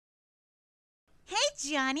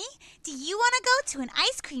Johnny, do you want to go to an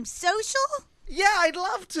ice cream social? Yeah, I'd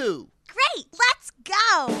love to. Great, let's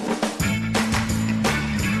go.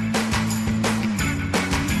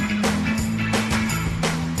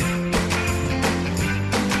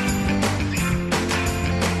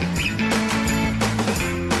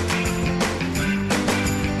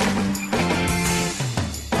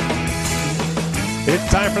 It's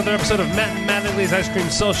time for another episode of Matt Mattingly's Ice Cream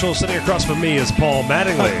Social. Sitting across from me is Paul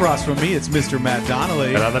Mattingly. Across from me, it's Mr. Matt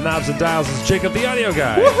Donnelly. And on the knobs and dials is Jacob, the audio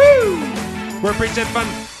guy. Woohoo! We're pretty fun.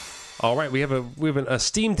 All right, we have an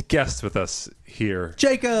esteemed guest with us here.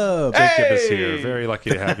 Jacob! Jacob is here. Very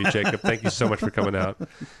lucky to have you, Jacob. Thank you so much for coming out.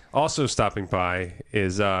 Also stopping by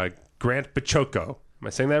is Grant Pachoco. Am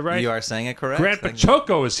I saying that right? You are saying it correct. Grant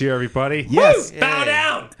Pachoco is here, everybody. Yes. Woo! Bow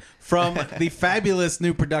down! From the fabulous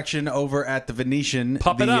new production over at the Venetian,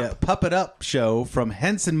 Puppet Up. Puppet Up show from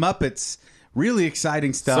Henson Muppets. Really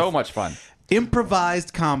exciting stuff. So much fun.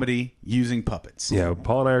 Improvised comedy using puppets. Yeah,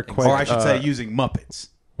 Paul and I are quite... Or I should say using Muppets.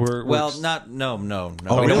 No.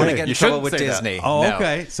 Oh, We don't want to get in trouble with Disney. Oh, No.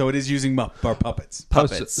 okay. So it is using puppets.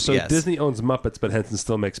 Puppets, So yes. Disney owns Muppets, but Henson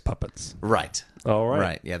still makes puppets. Right. All right.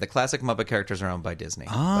 Right. Yeah, the classic Muppet characters are owned by Disney.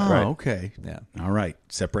 Oh, Right. okay. Yeah. All right.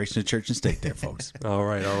 Separation of church and state there, folks. All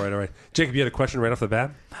right. Jacob, you had a question right off the bat?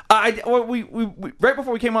 We right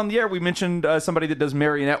before we came on the air, we mentioned somebody that does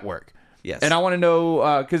marionette work. Yes. And I want to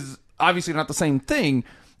know, because obviously not the same thing,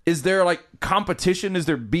 is there like competition? Is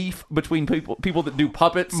there beef between people that do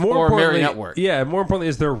puppets or marionette work? Yeah, more importantly,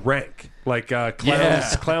 is there rank? Like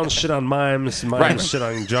clowns shit on mimes, mimes shit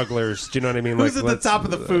on jugglers. Do you know what I mean? Who's like, at the top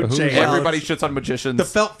of the food who's- chain? Everybody shits on magicians. The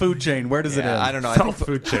felt food chain. Where does it end? I don't know. I Felt think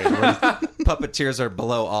food chain. puppeteers are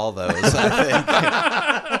below all those.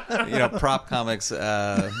 I think. Prop comics.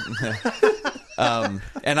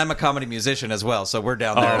 And I'm a comedy musician as well, so we're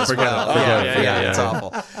down there as forget well. it. Yeah, it's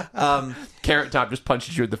awful. Carrot Top just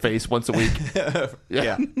punches you in the face once a week.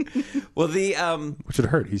 Yeah. Well, the Which would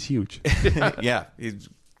hurt. He's huge. yeah, he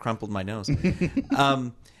crumpled my nose.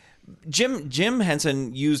 Jim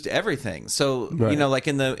Henson used everything. So Right. like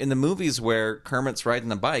in the movies where Kermit's riding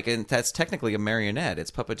the bike, and that's technically a marionette.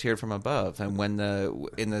 It's puppeteered from above. And when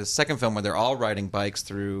in the second film, when they're all riding bikes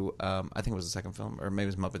through, I think it was the second film, or maybe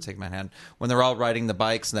it was Muppet Take Manhattan, when they're all riding the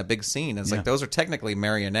bikes in that big scene, it's like those are technically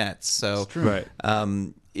marionettes. So Right.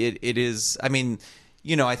 it is. I mean,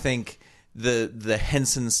 I think the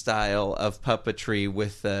Henson style of puppetry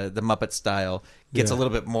with the Muppet style gets a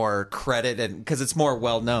little bit more credit, and because it's more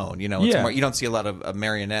well known. It's Yeah. more, you don't see a lot of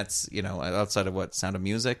marionettes. Outside of Sound of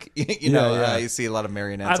Music. Yeah. You see a lot of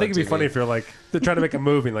marionettes. I think on it'd be TV. funny if you're like, they're trying to make a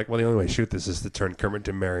movie, and like, well, the only way to shoot this is to turn Kermit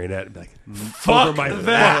to marionette and be like, over my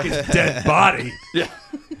fucking dead body. Yeah.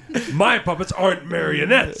 My puppets aren't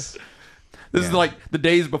marionettes. This is like the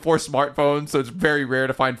days before smartphones, so it's very rare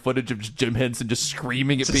to find footage of just Jim Henson just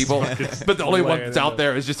screaming at people. But the only one that's out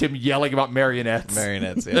there is just him yelling about marionettes.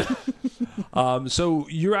 Marionettes, yeah. So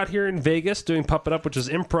you're out here in Vegas doing Puppet Up, which is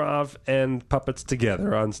improv and puppets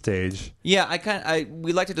together on stage. Yeah,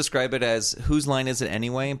 we like to describe it as whose line is it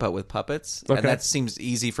anyway, but with puppets, Okay. and that seems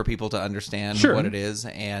easy for people to understand Sure. what it is.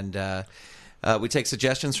 And we take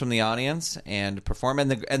suggestions from the audience and perform.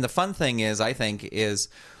 And the fun thing is, I think, is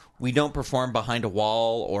we don't perform behind a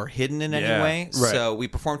wall or hidden in any way. right. So we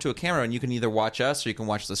perform to a camera, and you can either watch us or you can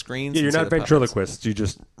watch the screens. Yeah, you're and see not the puppets. ventriloquists. You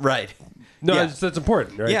just Right. no, Yeah. that's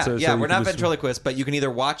important, right? Yeah, So yeah, you we're can not just- ventriloquists, but you can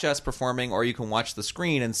either watch us performing or you can watch the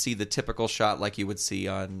screen and see the typical shot like you would see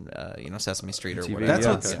on, Sesame Street or whatever. That's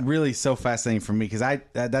Yeah. what's really so fascinating for me, because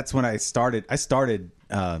that's when I started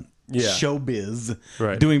showbiz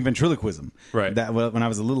Right. doing ventriloquism. Right. That when I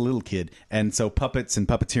was a little kid, and so puppets and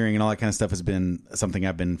puppeteering and all that kind of stuff has been something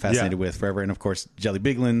I've been fascinated with forever. And of course, Jelly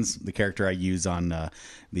Biglins, the character I use on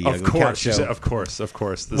the Of Ugly Cat course, show. you said, of course.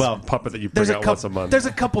 This puppet that you bring out once a month. There's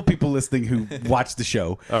a couple people listening who watch the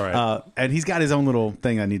show. All right. And he's got his own little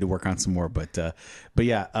thing I need to work on some more. But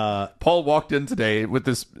yeah. Paul walked in today with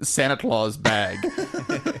this Santa Claus bag.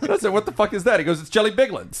 And I said, "What the fuck is that?" He goes, "It's Jelly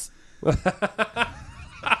Biglins."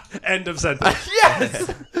 End of sentence. Yes.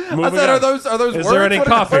 I Moving said, on. "Are those words?" Is there any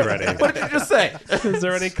coffee ready? What did you just say? Is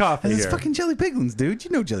there any coffee It's here? fucking Jelly Biglins, dude.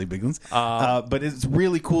 You know Jelly Biglins. But it's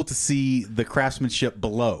really cool to see the craftsmanship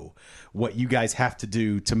below what you guys have to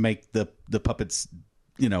do to make the puppets,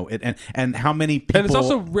 and how many people. And it's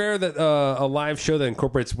also rare that a live show that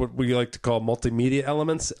incorporates what we like to call multimedia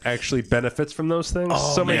elements actually benefits from those things.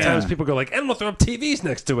 So many times people go like, and we'll throw up TVs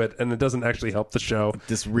next to it, and it doesn't actually help the show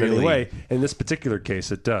This in really- any way. In this particular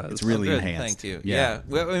case, it does. It's really Good, enhanced. thank you. Yeah. Yeah.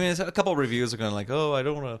 Well, I mean, a couple of reviews are going like, "Oh, I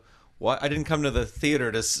don't want to I didn't come to the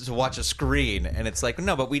theater to watch a screen. And it's like,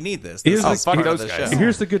 no, but we need this. Here's This is fuck part of those the guys. show.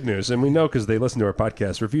 Here's the good news, and we know because they listen to our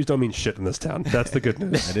podcast. Reviews don't mean shit in this town. That's the good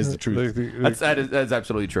news. That is the truth. That's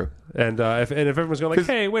absolutely true. And if everyone's going like,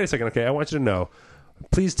 hey, wait a second, okay, I want you to know.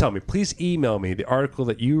 Please tell me. Please email me the article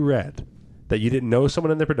that you read that you didn't know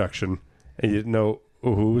someone in the production and you didn't know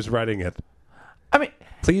who was writing it. I mean,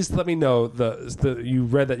 Please let me know the you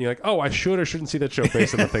read that and you're like, oh, I should or shouldn't see that show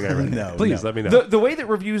based on the thing I read. No, Please no. let me know. the way that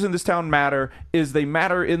reviews in this town matter is they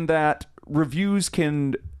matter in that reviews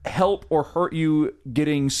can help or hurt you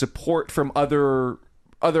getting support from other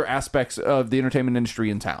aspects of the entertainment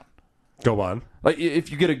industry in town. Go on. Like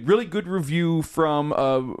if you get a really good review from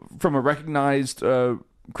a recognized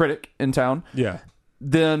critic in town, Yeah.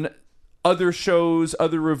 then other shows,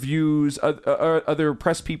 other reviews, other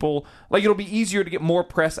press people, like it'll be easier to get more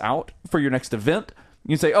press out for your next event. You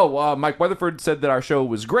can say, "Oh, Mike Weatherford said that our show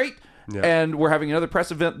was great, Yeah. and we're having another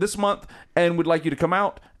press event this month, and would like you to come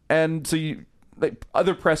out." And so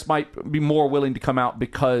other press might be more willing to come out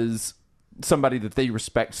because somebody that they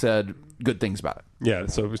respect said good things about it. Yeah,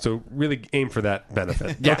 so really aim for that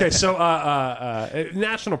benefit. Okay, so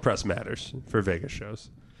national press matters for Vegas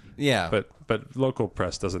shows. Yeah. But local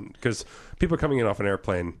press doesn't, because people are coming in off an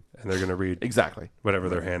airplane and they're going to read Exactly. whatever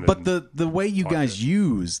they're handed. But the way you guys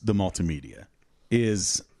use the multimedia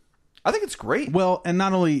is I think it's great. well, and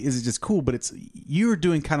not only is it just cool, but it's you're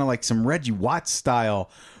doing kind of like some Reggie Watts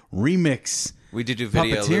style remix. We do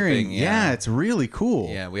video puppeteering. looping. Yeah, it's really cool.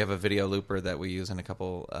 Yeah, we have a video looper that we use in a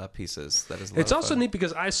couple pieces. That is. it's also neat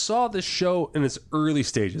because I saw this show in its early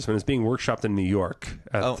stages when it's being workshopped in New York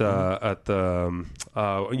at the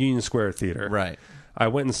Union Square Theater. Right. I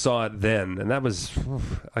went and saw it then, and that was,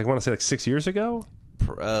 I want to say, like 6 years ago.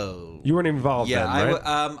 Oh. You weren't involved Yeah, then,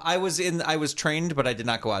 right? I was trained, but I did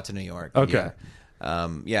not go out to New York. Okay.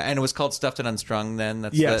 Yeah, and it was called Stuffed and Unstrung then.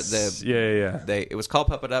 That's Yes. Yeah. It was called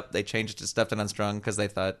Puppet Up. They changed it to Stuffed and Unstrung because they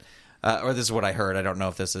thought, or this is what I heard. I don't know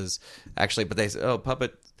if this is actually, but they said, oh,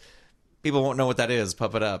 Puppet. People won't know what that is,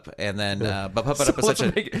 Puppet Up. And then, but Puppet Up is such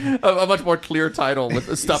a much more clear title with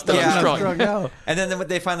the stuff that Yeah. I'm strong. And then when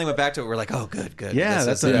they finally went back to it, we're like, oh, good. Yeah, This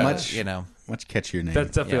that's is, a much much catchier name.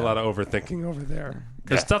 That's definitely Yeah. a lot of overthinking over there.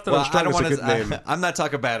 The stuff that Well, I'm I strong don't is a want good name. to. I'm not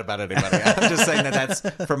talking bad about anybody. I'm just saying that's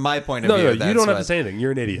from my point of No, view. you that's don't have what- to say anything.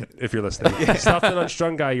 You're an idiot if you're listening. Stuffed and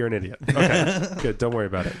unstrung guy, you're an idiot. Okay, good. Don't worry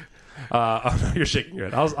about it. You're shaking your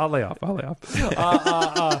head. I'll lay off. I'm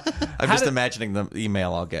just imagining the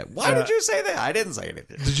email I'll get. Why did you say that? I didn't say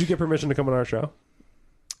anything. Did you get permission to come on our show?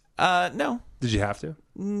 No. Did you have to?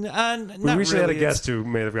 Not We recently had a really. guest who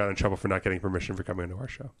may have gotten in trouble for not getting permission for coming into our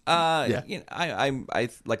show. You know, I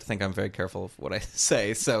like to think I'm very careful of what I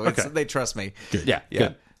say, so they trust me. Yeah.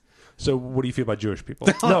 Yeah. So, what do you feel about Jewish people?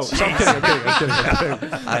 No, so I'm kidding. I'm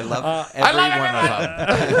kidding. I love every one of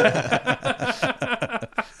them.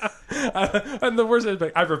 And the worst is,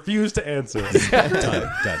 like, I refuse to answer.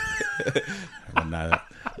 Done. I'm not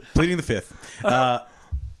pleading the fifth.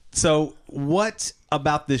 So, what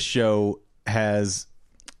about this show has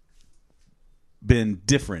been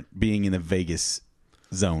different being in the Vegas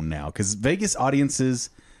zone now? Because Vegas audiences,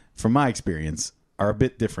 from my experience, are a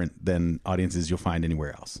bit different than audiences you'll find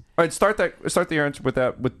anywhere else. All right, start the answer with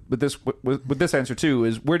that with this answer too.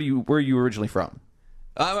 Is where are you originally from?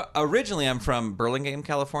 Originally, I'm from Burlingame,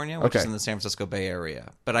 California, which is Okay. in the San Francisco Bay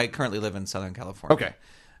Area, but I currently live in Southern California. Okay.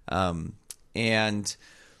 And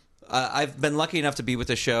I've been lucky enough to be with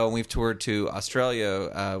the show, and we've toured to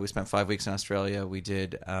Australia. We spent 5 weeks in Australia. We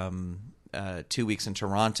did 2 weeks in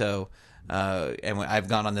Toronto. And I've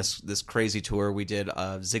gone on this crazy tour. We did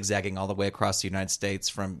zigzagging all the way across the United States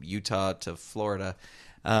from Utah to Florida.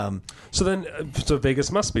 So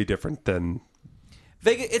Vegas must be different than.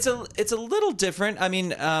 Vegas, it's a little different. I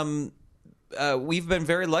mean, we've been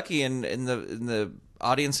very lucky, in the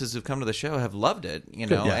audiences who've come to the show have loved it. You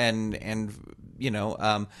know, Yeah. and you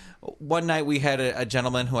know, one night we had a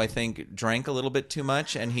gentleman who I think drank a little bit too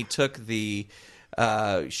much, and he took the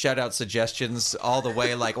shout out suggestions all the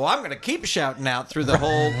way, like, well, I'm going to keep shouting out through the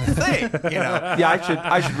whole thing, you know. Yeah,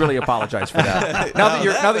 I should really apologize for that. Now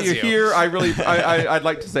that was you're you. here, I'd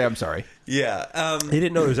like to say I'm sorry. Yeah. He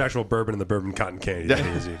didn't know it was actual bourbon in the bourbon cotton candy that he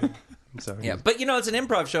was eating. So Yeah, but you know, it's an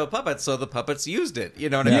improv show of puppets, so the puppets used it. You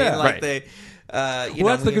know what I Yeah, mean? Like right. they, well,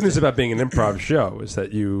 that's the good news about being an improv show is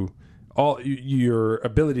that your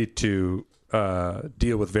ability to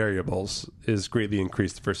deal with variables is greatly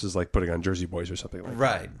increased versus like putting on Jersey Boys or something like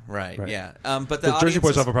that. Right, yeah. But The Jersey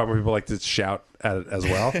Boys have a problem where people like to shout at it as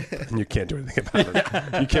well, and you can't do anything about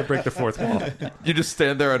it. You can't break the fourth wall. You just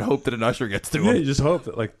stand there and hope that an usher gets to Yeah, him. you just hope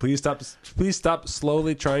that like please stop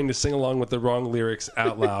slowly trying to sing along with the wrong lyrics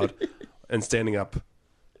out loud and standing up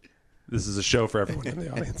This is a show for everyone in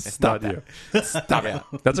the audience, not you. Stop it.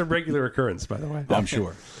 That's a regular occurrence, by the way. I'm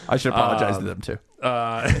sure. I should apologize to them too.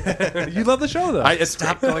 You love the show, though.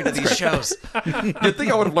 Stop going to these shows. You'd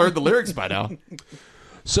think I would have learned the lyrics by now.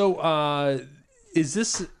 So, is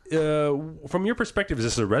this from your perspective? Is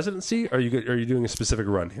this a residency? Are you doing a specific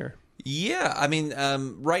run here? Yeah, I mean,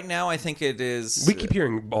 right now I think it is. We keep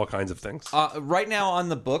hearing all kinds of things. Right now on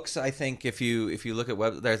the books, I think if you look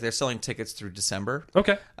at they're selling tickets through December.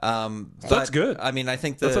 Okay, that's good. I mean, I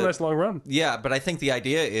think that's a nice long run. Yeah, but I think the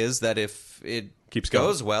idea is that if it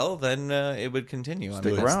goes well, then it would continue.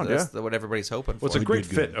 Stick around, that's what everybody's hoping for. Well, it's a great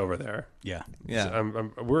fit over there. Yeah. Yeah.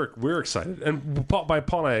 So we're excited, and by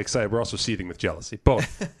Paul and I excited, we're also seething with jealousy.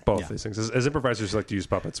 Both these things. As improvisers who like to use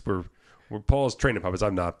puppets, we're Paul's training puppets.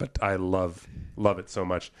 I'm not, but I love it so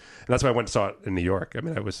much, and that's why I went and saw it in New York. I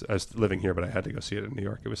mean, I was living here, but I had to go see it in New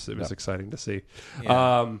York. It was exciting to see.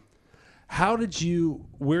 Yeah.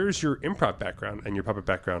 Where's your improv background and your puppet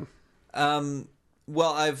background?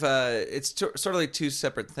 Well, it's sort of like two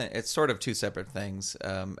separate things. It's sort of two separate things.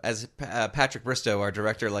 As Patrick Bristow, our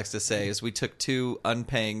director, likes to say, is we took two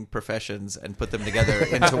unpaying professions and put them together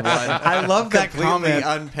into one. I love that comment.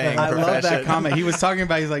 Unpaying I profession. love that comment. He was talking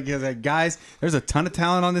about. He's like, guys, there's a ton of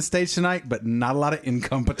talent on this stage tonight, but not a lot of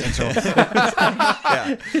income potential.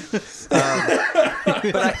 Yeah.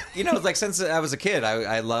 But it's like since I was a kid,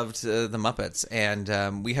 I loved the Muppets,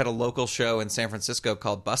 and we had a local show in San Francisco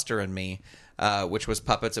called Buster and Me. Which was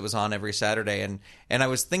puppets. It was on every Saturday, and I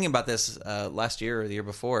was thinking about this last year or the year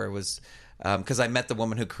before. It was because I met the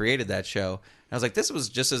woman who created that show. And I was like, this was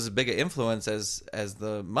just as big an influence as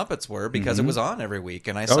the Muppets were because it was on every week,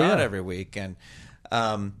 and I saw it every week, and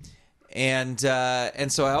so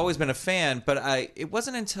I always been a fan. But it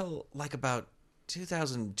wasn't until like about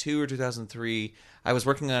 2002 or 2003 I was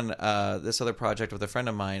working on this other project with a friend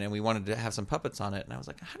of mine, and we wanted to have some puppets on it, and I was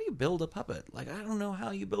like, how do you build a puppet? Like, I don't know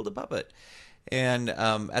how you build a puppet. And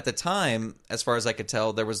at the time, as far as I could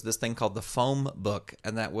tell, there was this thing called the foam book,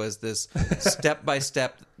 and that was this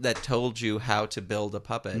step-by-step that told you how to build a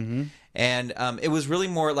puppet. And it was really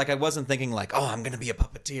more like I wasn't thinking like, oh, I'm going to be a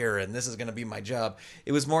puppeteer and this is going to be my job.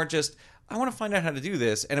 It was more just, I want to find out how to do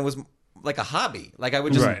this. And it was like a hobby. Like I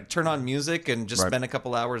would just turn on music and just spend a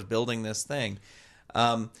couple hours building this thing.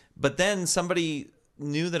 But then somebody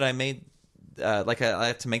knew that I made I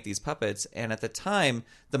had to make these puppets, and at the time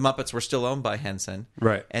the Muppets were still owned by Henson,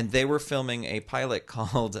 right? And they were filming a pilot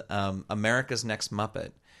called America's Next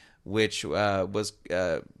Muppet, which was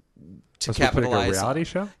to capitalize like a reality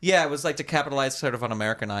show. Yeah, it was like to capitalize sort of on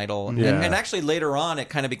American Idol, and actually later on it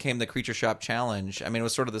kind of became the Creature Shop Challenge. I mean, it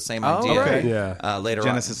was sort of the same idea. Okay. Yeah, later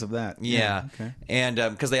Genesis of that. Yeah. Okay. And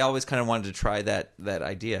because they always kind of wanted to try that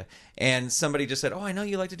idea. And somebody just said, oh, I know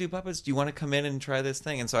you like to do puppets. Do you want to come in and try this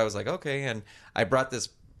thing? And so I was like, okay. And I brought this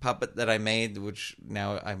puppet that I made, which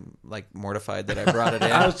now I'm like mortified that I brought it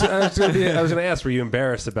in. I was going to ask, were you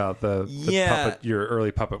embarrassed about the puppet, your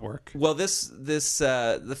early puppet work? Well,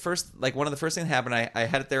 the first, like one of the first things that happened, I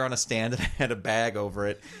had it there on a stand and I had a bag over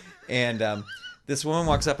it. And this woman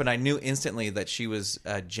walks up and I knew instantly that she was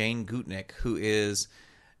Jane Gutnick, who is,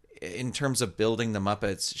 in terms of building the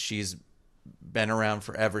Muppets, she's been around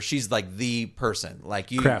forever. She's like the person, like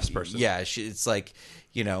you, craftsperson. Yeah, it's like,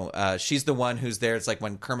 she's the one who's there. It's like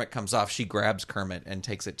when Kermit comes off, she grabs Kermit and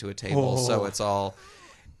takes it to a table. Oh. So it's all.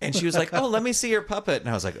 And she was like, "Oh, let me see your puppet." And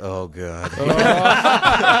I was like, "Oh, God."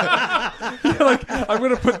 You're like, I'm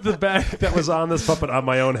going to put the bag that was on this puppet on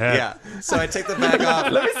my own head. Yeah. So I take the bag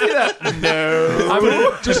off. Let me see that. No. I'm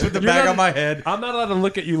gonna just Put the bag on my head. I'm not allowed to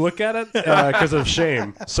look at you look at it because of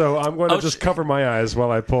shame. So I'm going to just cover my eyes while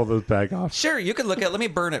I pull the bag off. Sure, you can look at it. Let me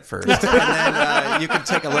burn it first. And then you can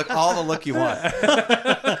take a look, all the look you want.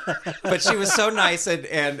 But she was so nice,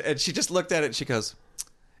 and she just looked at it and she goes,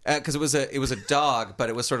 because it was a dog, but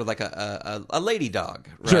it was sort of like a lady dog,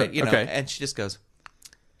 right? Sure. Okay. And she just goes,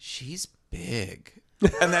 "She's big,"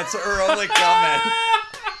 and that's her only comment.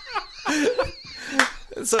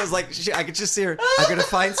 So it was like I could just see her. I'm going to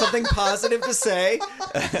find something positive to say.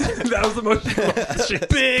 That was the most. She's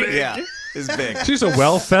big. Yeah, it's big. She's a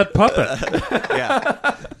well-fed puppet.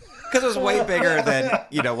 Yeah, because it was way bigger than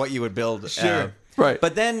what you would build. Sure. Right.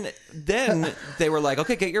 But then they were like,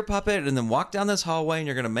 okay, get your puppet and then walk down this hallway and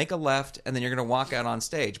you're going to make a left and then you're going to walk out on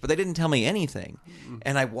stage. But they didn't tell me anything.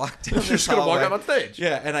 And I walked down this You're just going to walk hallway. out on stage.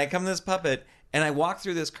 Yeah, and I come to this puppet and I walk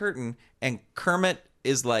through this curtain and Kermit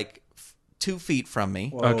is like 2 feet from me.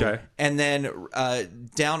 Whoa. Okay. And then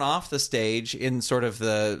down off the stage in sort of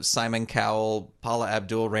the Simon Cowell, Paula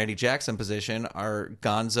Abdul, Randy Jackson position are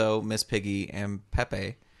Gonzo, Miss Piggy, and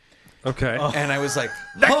Pepe. Okay. and I was like,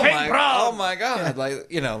 oh my god,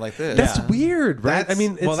 like like this. That's weird, right? That's, I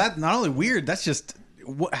mean, that's not only weird. That's just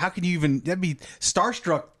how can you even? That'd be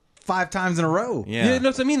starstruck 5 times in a row. yeah, no,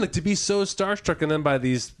 what I mean, like to be so starstruck and then by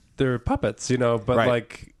they're puppets, but Right.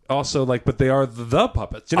 like also like, but they are the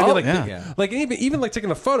puppets. You know what I mean? Like, yeah. like even like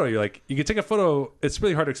taking a photo, you're like, you can take a photo. It's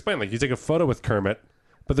really hard to explain. Like you take a photo with Kermit,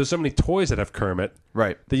 but there's so many toys that have Kermit,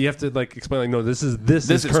 Right. that you have to like explain. Like, no, this is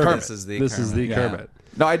is Kermit. Kermit. This is the This is the Kermit. Kermit.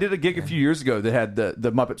 No, I did a gig a few years ago that had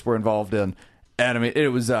the Muppets were involved in, and I mean it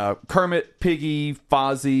was Kermit, Piggy,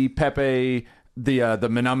 Fozzie, Pepe, the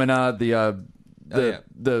Menomina,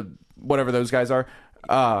 the whatever those guys are,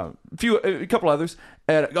 a couple others,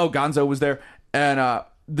 and Gonzo was there, and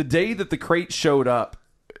the day that the crate showed up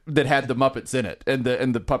that had the Muppets in it, and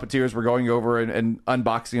the puppeteers were going over and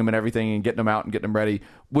unboxing them and everything and getting them out and getting them ready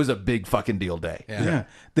was a big fucking deal day. Yeah.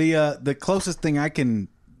 The closest thing I can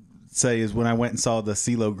say is when I went and saw the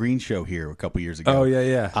CeeLo Green show here a couple years ago. Oh,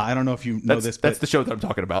 yeah. I don't know if you know this, but That's the show that I'm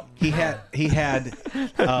talking about. he had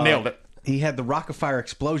Nailed it. He had the Rockefeller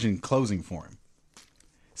Explosion closing for him.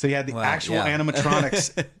 So he had the actual yeah.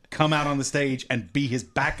 animatronics come out on the stage and be his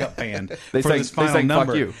backup band They for sang- this they final sang Fuck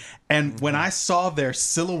number. You. And when I saw their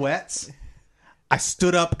silhouettes, I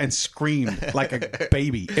stood up and screamed like a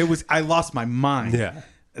baby. I lost my mind. Yeah.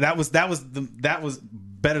 That was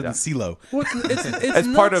better than CeeLo. Well,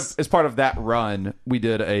 it's As part of that run, we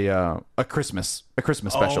did a Christmas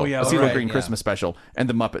special, yeah, a CeeLo right, Green yeah. Christmas special, and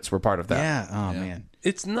the Muppets were part of that. Yeah. Oh man.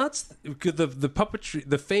 It's nuts. The puppetry,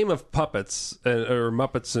 the fame of puppets or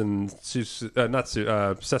Muppets and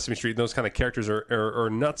Sesame Street, those kind of characters are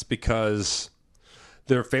nuts because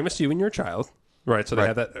they're famous to you when you're a child, right? So they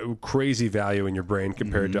have that crazy value in your brain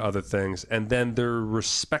compared to other things, and then they're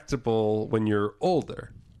respectable when you're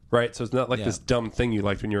older, right? So it's not like this dumb thing you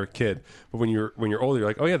liked when you were a kid, but when you're older, you're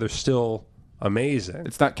like, oh yeah, they're still amazing,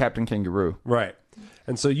 It's not Captain Kangaroo. right?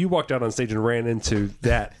 And so you walked out on stage and ran into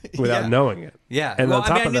that without Yeah. knowing it. Yeah. And well, on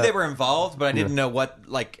top I of knew that, they were involved, but I didn't know what,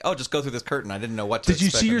 just go through this curtain. I didn't know what to did you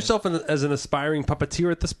expect. see yourself as an aspiring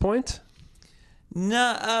puppeteer at this point?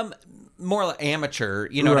 No, more like amateur.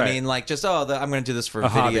 You know what I Right. mean? Like just, I'm going to do this for A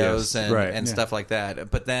videos hobbyist, right. and stuff like that.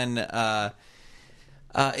 But then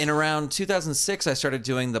in around 2006, I started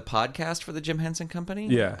doing the podcast for the Jim Henson Company.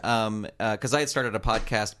 Yeah. Because I had started a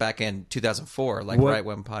podcast back in 2004, like What right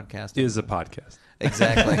when podcast Is a podcast.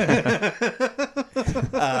 Exactly.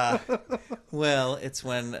 Well, it's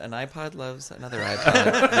when an iPod loves another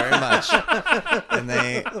iPod very much, and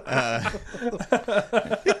they.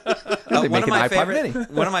 They make an iPod Mini.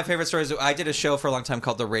 One of my favorite stories. I did a show for a long time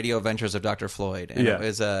called The Radio Adventures of Dr. Floyd, and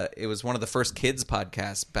Yeah. it was one of the first kids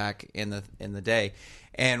podcasts back in the day.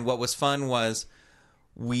 And what was fun was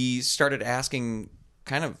we started asking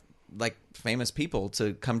kind of like famous people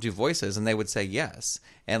to come do voices, and they would say yes.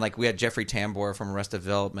 And like we had Jeffrey Tambor from Arrested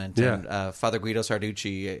Development, and Father Guido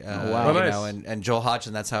Sarducci, wow. Nice. and Joel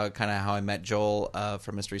Hodgson. That's how I met Joel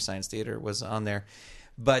from Mystery Science Theater was on there.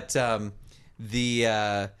 But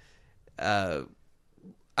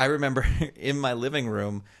I remember in my living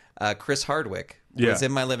room, Chris Hardwick was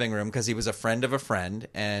in my living room because he was a friend of a friend,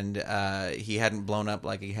 and he hadn't blown up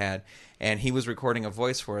like he had, and he was recording a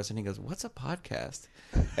voice for us, and he goes, "What's a podcast?"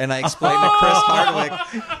 And I explained to Chris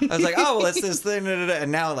Hardwick, I was like, "Oh, well, it's this thing,"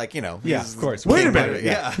 and now, like, Of course. Wait a minute.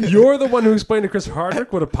 Yeah. You're the one who explained to Chris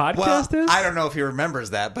Hardwick what a Well, podcast is? I don't know if he remembers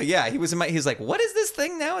that, but yeah, he was he's like, "What is this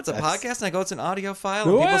thing now? It's a podcast," and I go, "It's an audio file."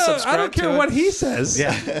 And people Well, subscribe I don't care to what it. he says.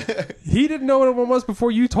 Yeah. He didn't know what one was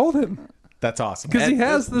before you told him. That's awesome. Because he And-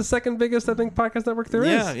 has the second biggest, I think, podcast network there is.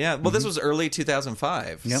 Yeah, yeah. Well, this was early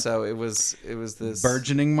 2005, Yep. so it was this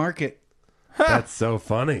Burgeoning market. That's so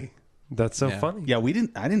funny. That's so Yeah. funny. Yeah,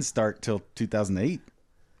 I didn't start till 2008.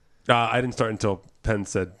 I didn't start until Penn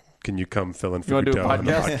said, "Can you come fill in for You wanna do a Guido on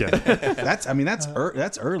the podcast?"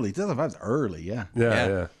 That's early. 2005 is early. Yeah.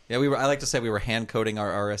 Yeah. Yeah, we were. I like to say we were hand coding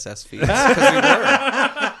our RSS feeds because we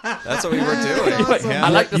were. That's what we were doing. Yeah. I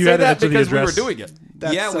like to You say had to that enter the because we were address. doing it.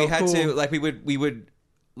 Yeah, we so had cool. to. Like we would.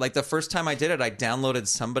 Like the first time I did it, I downloaded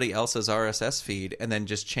somebody else's RSS feed and then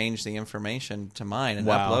just changed the information to mine and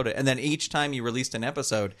Wow. upload it. And then each time you released an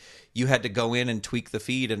episode, you had to go in and tweak the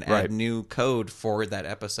feed and Right. add new code for that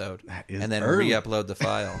episode, is and then early. re-upload the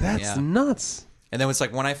file. That's yeah. nuts. And then it's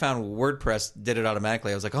like when I found WordPress did it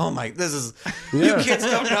automatically, I was like, "Oh my, this is you kids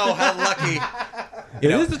don't know how lucky." It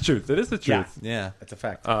is the truth. It is the truth. Yeah, That's a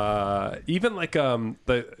fact. Even like I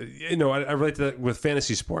relate to that with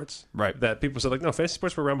fantasy sports, Right. That people said like, no, fantasy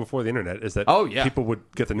sports were around before the internet. Is that Oh, yeah. people would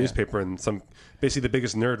get the newspaper and basically the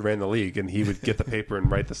biggest nerd ran the league, and he would get the paper and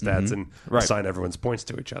write the stats and Right. assign everyone's points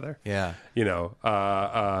to each other. yeah. But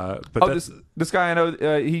Oh, that's, this guy I know,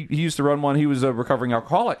 he used to run one. He was a recovering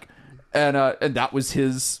alcoholic, and that was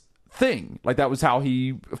his thing. Like that was how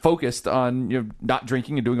he focused on not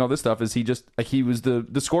drinking and doing all this stuff. Is he just he was the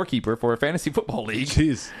scorekeeper for a fantasy football league?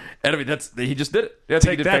 Jeez. And I mean he just did it. Yeah,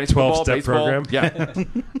 Take he did that, fantasy 12-step football, baseball.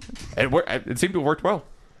 program. Yeah, it seemed to have worked well.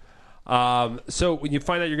 So when you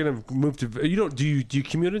find out you're going to move to, do you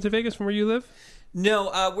commute into Vegas from where you live?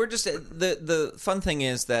 No, we're just the fun thing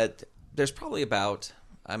is that there's probably about,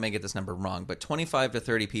 I may get this number wrong, but 25 to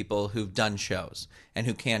 30 people who've done shows and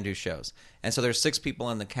who can do shows. And so there's 6 people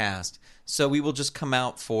in the cast. So we will just come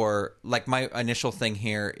out for, like, my initial thing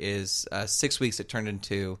here is 6 weeks. It turned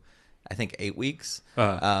into, I think, 8 weeks,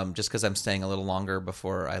 just because I'm staying a little longer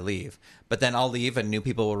before I leave. But then I'll leave and new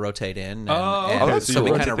people will rotate in. And so so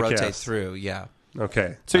you we kind of rotate the rotate cast. through, yeah.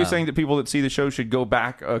 Okay. So you're saying that people that see the show should go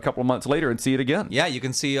back a couple of months later and see it again? Yeah, you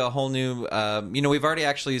can see a whole new. We've already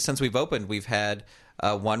actually, since we've opened, we've had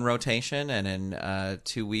one rotation, and in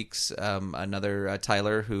 2 weeks, another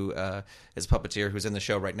Tyler, who is a puppeteer who's in the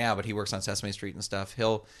show right now, but he works on Sesame Street and stuff.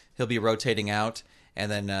 He'll be rotating out,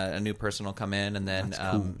 and then a new person will come in, and then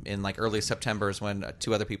in like early September is when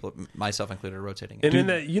 2 other people, myself included, are rotating. And in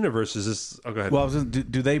that universe, is this? Oh, go ahead. Well,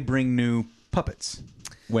 do they bring new puppets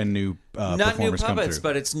when new Not new performers come puppets, through?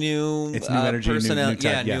 but it's new. It's new energy, personnel. new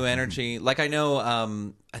type, new yeah. energy. Like I know,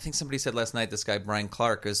 I think somebody said last night this guy Brian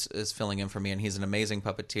Clark is filling in for me, and he's an amazing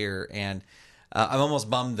puppeteer. And I'm almost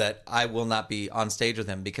bummed that I will not be on stage with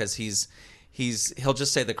him because he'll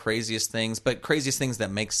just say the craziest things, but craziest things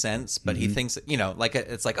that make sense. But he thinks like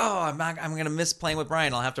it's like, oh, I'm gonna miss playing with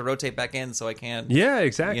Brian. I'll have to rotate back in so I can. Yeah,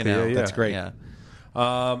 exactly. Yeah. That's great. Yeah.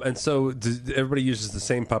 And so everybody uses the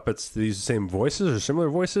same puppets. They use the same voices or similar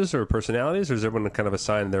voices or personalities, or is everyone kind of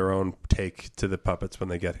assign their own take to the puppets when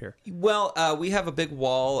they get here? Well, we have a big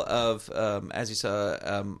wall of, as you saw,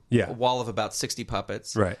 a wall of about 60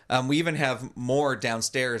 puppets. Right. We even have more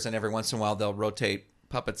downstairs, and every once in a while they'll rotate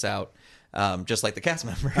puppets out, just like the cast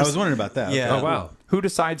members. I was wondering about that. Yeah. Oh, wow. Who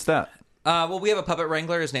decides that? Well, we have a puppet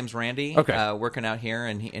wrangler. His name's Randy. Okay. Working out here,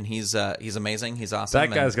 and he's amazing. He's awesome.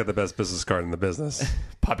 That guy's got the best business card in the business.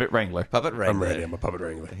 Puppet Wrangler. puppet wrangler. I'm ready. I'm a puppet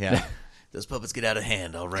wrangler. Yeah. Those puppets get out of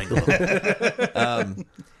hand. I'll wrangle them.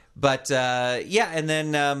 And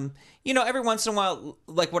then, every once in a while,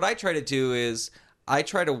 like what I try to do is I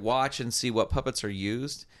try to watch and see what puppets are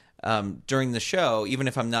used during the show, even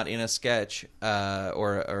if I'm not in a sketch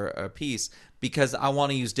or a piece, because I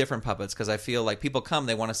want to use different puppets because I feel like people come,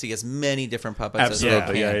 they want to see as many different puppets as they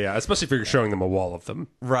can. Yeah. Especially if you're showing them a wall of them.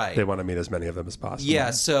 Right. They want to meet as many of them as possible.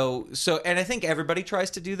 Yeah, so and I think everybody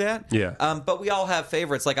tries to do that. Yeah. But we all have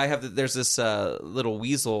favorites. Like there's this little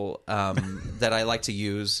weasel that I like to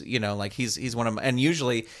use. Like he's one of my, and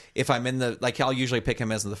usually if I'm in I'll usually pick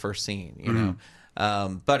him as the first scene. You know.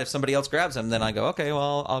 But if somebody else grabs him, then I go, okay,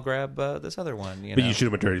 well, I'll grab this other one. But you shoot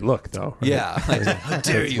him a dirty look, though. Right? Yeah. How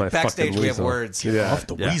dare That's you? my Backstage, fucking we have weasel. words. Yeah. Off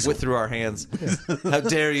the weasel. With through our hands. How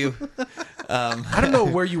dare you? I don't know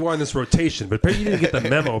where you are in this rotation, but apparently you didn't get the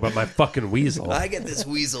memo about my fucking weasel. I get this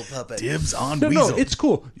weasel puppet. Dibs on No, weasel. it's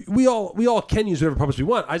cool. We all can use whatever puppets we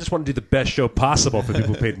want. I just want to do the best show possible for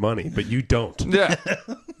people who paid money, but you don't. Yeah.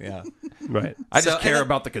 Yeah. Right. I just So- care and then-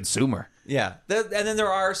 about the consumer. Yeah, and then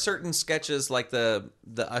there are certain sketches like the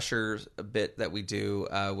Usher bit that we do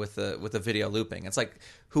with the video looping. It's like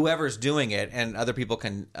whoever's doing it and other people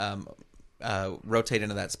can rotate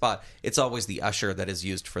into that spot. It's always the Usher that is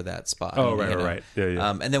used for that spot. Oh, right.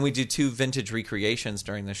 Yeah. And then we do 2 vintage recreations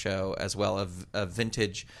during the show as well of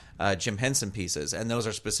vintage Jim Henson pieces, and those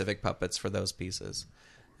are specific puppets for those pieces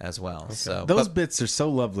as well. Okay. So Those bits are so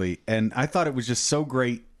lovely, and I thought it was just so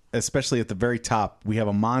great. Especially at the very top, we have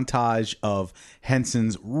a montage of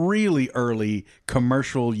Henson's really early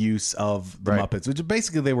commercial use of the Muppets, which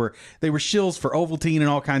basically they were shills for Ovaltine and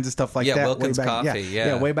all kinds of stuff like that. Wilkins way back, Coffee,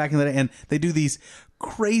 yeah. way back in the day, and they do these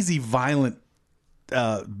crazy violent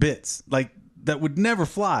bits like that would never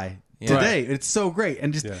fly today. It's so great,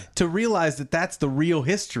 and just to realize that that's the real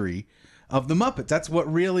history of the Muppets. That's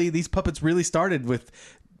what really these puppets really started with.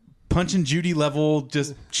 Punch and Judy level,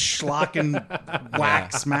 just schlock and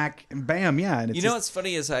whack, smack, and bam, yeah. And it's what's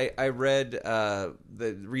funny is I read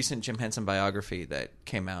the recent Jim Henson biography that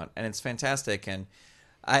came out, and it's fantastic. And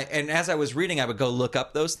as I was reading, I would go look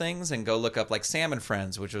up those things and go look up like Sam and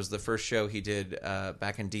Friends, which was the first show he did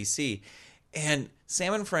back in D.C. And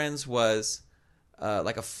Sam and Friends was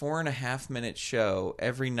like a 4.5-minute show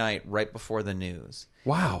every night right before the news.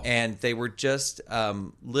 Wow. And they were just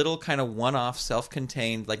little kind of one-off,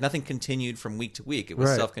 self-contained, like nothing continued from week to week. It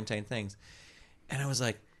was self-contained things. And I was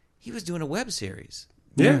like, he was doing a web series.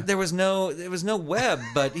 Yeah. There was no web,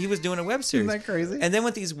 but he was doing a web series. Isn't that crazy? And then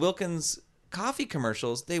with these Wilkins coffee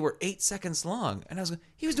commercials, they were 8 seconds long, and I was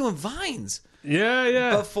he was doing Vines.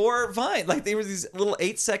 Yeah. Before Vine, like they were these little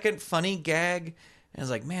 8-second funny gag. And I was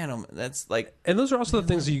like, man, that's like... And those are also the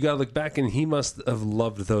things that you got to look back, and he must have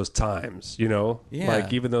loved those times, you know? Yeah.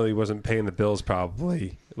 Like, even though he wasn't paying the bills,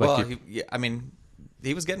 probably. Like Well, I mean,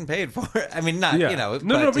 he was getting paid for it. I mean, not, you know...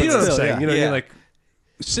 No, but you know what I'm saying. yeah. You know, you're like,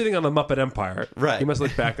 sitting on the Muppet Empire. Right. He must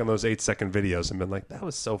look back on those 8-second videos and been like, that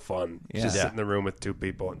was so fun. Yeah. Just sit in the room with two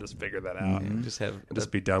people and just figure that out. Just have... And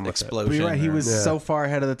just be done with explosion. But you're right. He or- was so far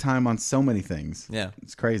ahead of the time on so many things. Yeah.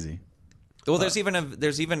 It's crazy. Well, there's even, and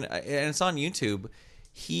it's on YouTube...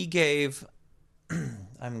 He gave,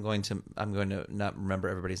 I'm going to not remember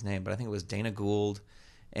everybody's name, but I think it was Dana Gould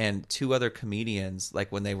and 2 other comedians,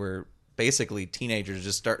 like when they were basically teenagers,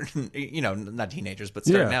 just starting, you know, not teenagers, but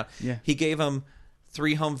starting out. Yeah. He gave them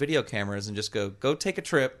 3 home video cameras and just go take a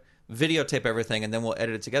trip, videotape everything, and then we'll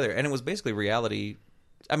edit it together. And it was basically reality.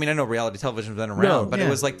 I mean, I know reality television's been around, but it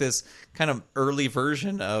was like this kind of early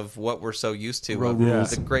version of what we're so used to. Road of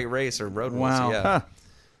Rules. The Great Race or Road Rules. Wow. Yeah. Huh.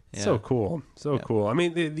 Yeah. So cool. Cool. I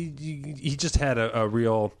mean, he just had a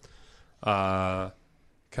real kind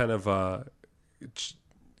of, I'm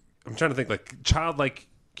trying to think, like, childlike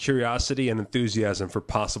curiosity and enthusiasm for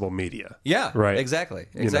possible media. Yeah, Right. Exactly.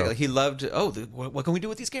 You know. He loved, what can we do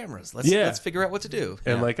with these cameras? Let's figure out what to do.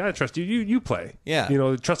 And Yeah. like, I trust you. You play. Yeah. You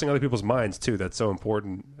know, trusting other people's minds too. That's so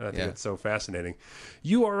important. I think it's so fascinating.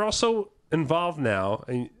 You are also involved now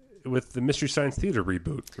with the Mystery Science Theater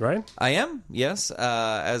reboot, right? I am, yes.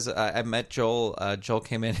 As I met Joel, Joel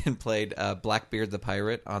came in and played Blackbeard the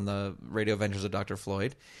Pirate on the Radio Adventures of Dr.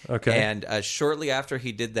 Floyd. Okay. And shortly after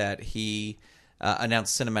he did that, he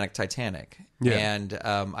announced Cinematic Titanic. Yeah. And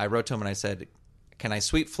I wrote to him and I said, can I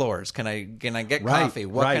sweep floors? Can I get Right, coffee?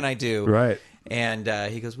 What right. can I do? Right. And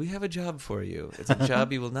he goes, we have a job for you. It's a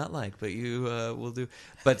job you will not like, but you will do.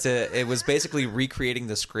 But it was basically recreating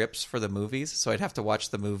the scripts for the movies. So I'd have to watch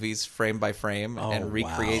the movies frame by frame and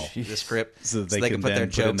recreate wow. the script So they can put their then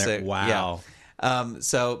put in jokes there. in. Wow.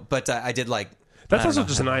 Yeah. But I did like... That's I don't also know.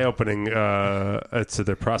 just an eye-opening to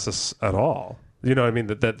their process at all. You know what I mean?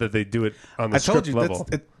 That they do it on the I told script you level.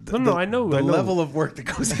 that's I know. the I know. level of work that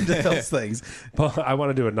goes into those things. Paul, I want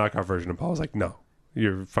to do a knockoff version, and Paul was like, "No,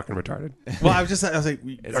 you're fucking retarded." Well, I was like,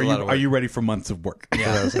 a are lot of are you ready for months of work? And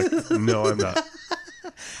I was like, "No, I'm not."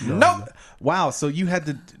 Nope. Wow. So you had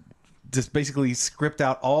to just basically script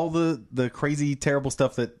out all the crazy, terrible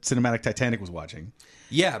stuff that Cinematic Titanic was watching.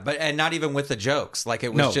 Yeah, and not even with the jokes. Like, it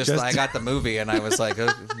was No, just just- I got the movie and I was like,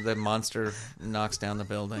 oh, the monster knocks down the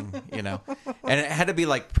building, you know. And it had to be,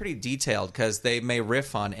 like, pretty detailed because they may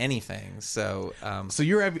riff on anything. So, So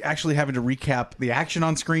you're actually having to recap the action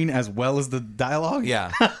on screen as well as the dialogue?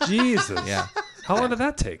 yeah. Jesus. Yeah. How long did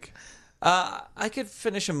that take? I could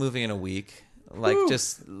finish a movie in a week. Like,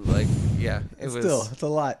 just, like, yeah. It was... Still, it's a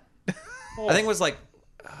lot. I think it was, like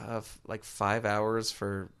 5 hours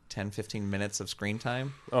for 10, 15 minutes of screen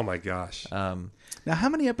time. Oh my gosh. Now, how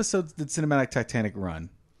many episodes did Cinematic Titanic run?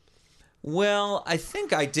 Well, I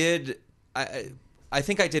think I did. I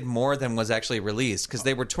think I did more than was actually released because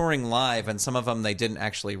they were touring live, and some of them they didn't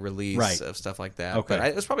actually release Right. of stuff like that. Okay. But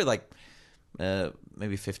it was probably like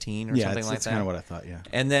maybe 15 or something like that's that. kind of what I thought. Yeah.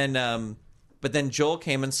 And then, but then Joel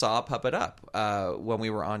came and saw Puppet Up when we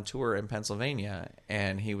were on tour in Pennsylvania,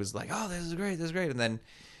 and he was like, "Oh, this is great, this is great." And then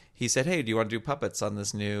he said, "Hey, do you want to do puppets on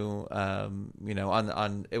this new,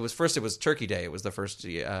 on it was Turkey Day. It was the first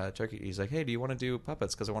turkey." He's like, "Hey, do you want to do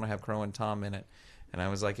puppets? Because I want to have Crow and Tom in it." And I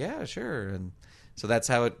was like, "Yeah, sure." And so that's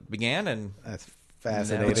how it began. And That's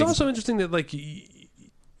fascinating. It's also interesting that like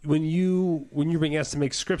when you were being asked to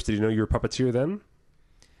make scripts, did you know you were a puppeteer then?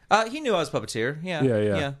 he knew I was puppeteer. Yeah,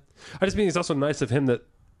 Yeah. I just mean it's also nice of him that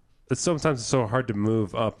sometimes it's so hard to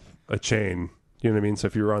move up a chain. You know what I mean? So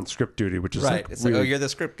if you were on script duty, which is Right. like It's really, like, oh, you're the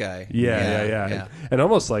script guy. yeah. And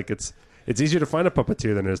almost like it's easier to find a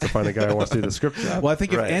puppeteer than it is to find a guy who wants to do the script job. Well, I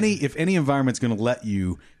think Right. if any environment's going to let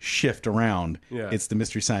you shift around, Yeah. it's the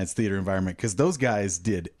Mystery Science Theater environment because those guys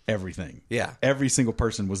did everything. Yeah. Every single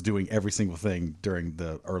person was doing every single thing during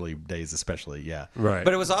the early days, especially. Yeah. Right.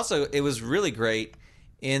 But it was really great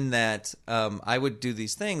in that I would do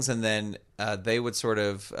these things, and then they would sort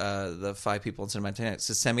of the 5 people in Cinematic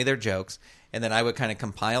to send me their jokes, and then I would kind of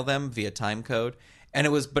compile them via time code. And it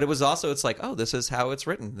was also, it's like, oh, this is how it's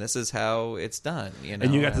written, this is how it's done, you know.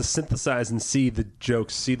 and you got to synthesize and see the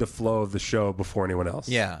jokes, see the flow of the show before anyone else.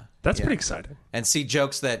 Yeah. That's Yeah. pretty exciting. And see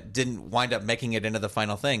jokes that didn't wind up making it into the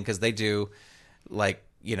final thing because they do, like,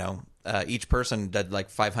 each person did like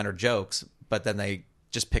 500 jokes, but then they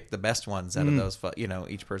just picked the best ones out of those,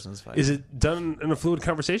 each person's 5. Is it done in a fluid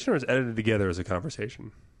conversation or is it edited together as a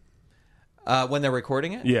conversation? When they're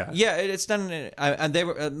recording it, Yeah. it's done. And they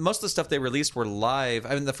were most of the stuff they released were live.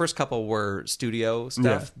 I mean, the first couple were studio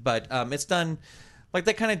stuff, but it's done like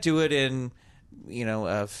they kind of do it in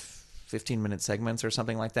 15-minute segments or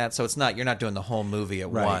something like that. So you're not doing the whole movie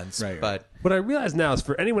at once. Right. But what I realize now is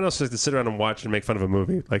for anyone else to sit around and watch and make fun of a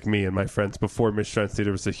movie, like me and my friends before Mystery Science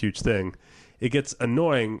Theater was a huge thing, it gets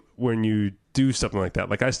annoying when you do something like that.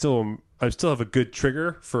 Like I still have a good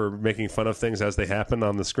trigger for making fun of things as they happen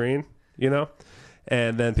on the screen,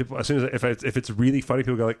 And then people, as soon as if it's really funny,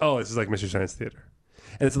 people go like, "Oh, this is like Mystery Science Theater,"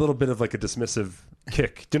 and it's a little bit of like a dismissive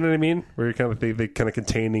kick. Do you know what I mean? Where you're kind of they kind of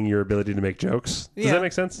containing your ability to make jokes. Does that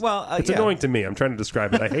make sense? Well, it's annoying to me. I'm trying to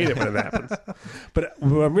describe it. I hate it when it happens. But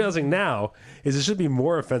what I'm realizing now is it should be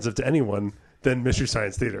more offensive to anyone than Mystery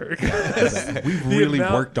Science Theater. We've really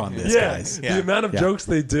worked on this, guys. The amount of jokes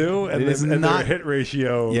they do and their hit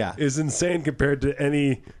ratio is insane compared to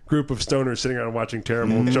any group of stoners sitting around watching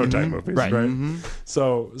terrible Showtime movies, right? Mm-hmm.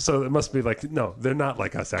 So it must be like, no, they're not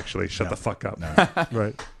like us, actually. Shut the fuck up. No.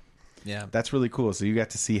 Right? Yeah. That's really cool. So you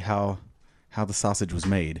got to see how the sausage was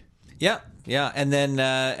made. Yeah, and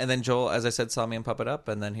then Joel, as I said, saw me and Puppet Up,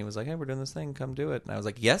 and then he was like, "Hey, we're doing this thing. Come do it." And I was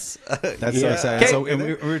like, "Yes." That's so exciting. So and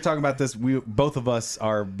we were talking about this. Both of us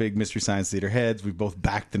are big Mystery Science Theater heads. We both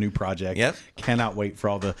backed the new project. Yep. Cannot wait for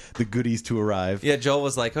all the goodies to arrive. Yeah, Joel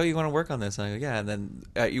was like, "Oh, you want to work on this?" And I go, "Yeah." And then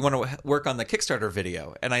you want to work on the Kickstarter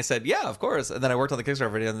video? And I said, "Yeah, of course." And then I worked on the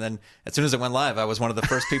Kickstarter video, and then as soon as it went live, I was one of the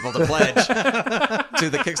first people to pledge to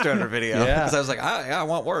the Kickstarter video because I was like, I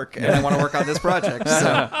want work, and I want to work on this project.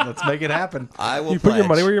 So let's make it happen. I will. Put your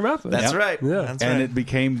money where your mouth is. That's right. Yeah. That's and right. it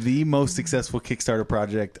became the most successful Kickstarter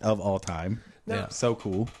project of all time. Yeah. So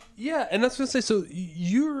cool. Yeah, and that's what I say. So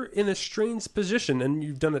you're in a strange position, and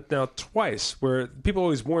you've done it now twice, where people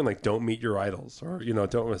always warn, like, don't meet your idols, or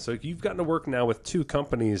don't. So you've gotten to work now with two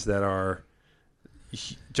companies that are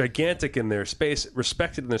gigantic in their space,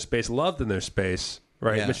 respected in their space, loved in their space,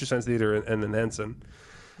 right? Yeah. Mystery Science Theater and then Henson.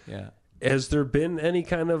 Yeah. Has there been any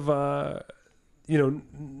kind of I'm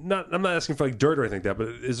not asking for like dirt or anything like that, but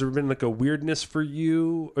has there been like a weirdness for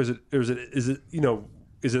you, or is it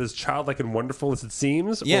as childlike and wonderful as it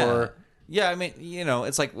seems? Yeah. Or? Yeah, I mean,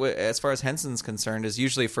 it's like as far as Henson's concerned, is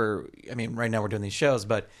usually right now we're doing these shows,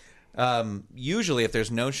 but usually if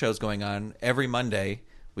there's no shows going on, every Monday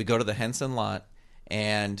we go to the Henson lot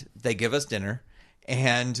and they give us dinner.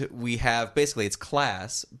 And we have basically it's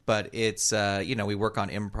class, but it's we work on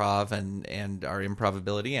improv and our improv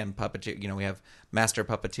ability and puppeteer. We have master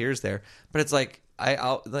puppeteers there, but it's like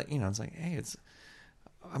it's like, hey,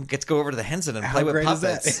 get to go over to the Henson and play with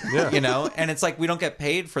puppets, and it's like we don't get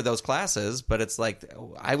paid for those classes, but it's like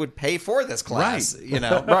I would pay for this class,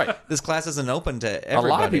 Right. This class isn't open to everybody. A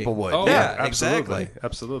lot of people would. Oh, yeah, absolutely. exactly.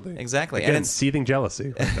 Absolutely. Exactly. Again, And it's seething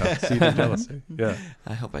jealousy. Right now. Seething jealousy. Yeah.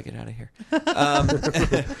 I hope I get out of here.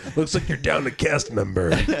 Looks like you're down to cast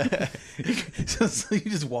member. So you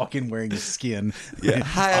just walk in wearing your skin.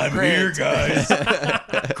 Hi, I'm Grant. Guys.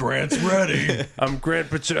 Grant's ready. I'm Grant,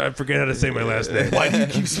 but I forget how to say my last name. Why do you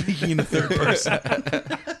keep speaking in the third person?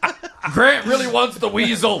 Grant really wants the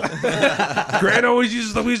weasel. Grant always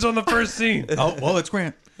uses the weasel in the first scene. Oh, well, it's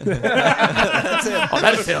Grant. That's it. Oh,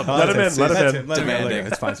 that's him. Let him in. Let him in. Demanding.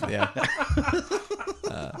 It's fine. Yeah.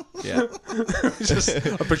 Yeah. Just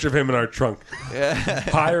a picture of him in our trunk.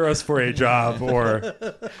 Hire us for a job, or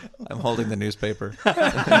I'm holding the newspaper.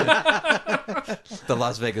 The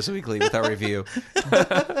Las Vegas Weekly with our review.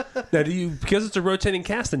 now do you, because it's a rotating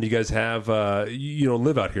cast, then do you guys have you don't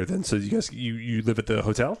live out here then? So you guys you live at the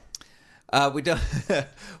hotel? We don't.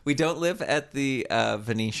 We don't live at the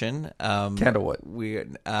Venetian. Candlewood. We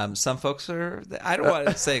some folks are. I don't want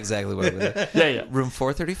to say exactly what it is. Yeah. Room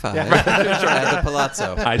 435 at the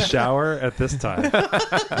Palazzo. I shower at this time.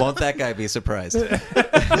 Won't that guy be surprised? So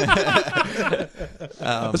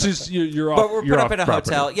you're off. But we're you're put up off in a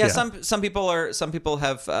property. hotel. Yeah, some people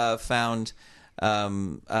have found.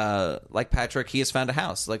 Like Patrick, he has found a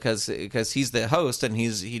house, like because he's the host and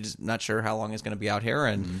he's not sure how long he's going to be out here,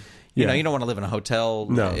 and you don't want to live in a hotel.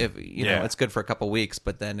 No. If know it's good for a couple weeks,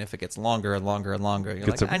 but then if it gets longer and longer and longer, you're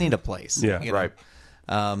like, I need a place. Yeah, you know? Right.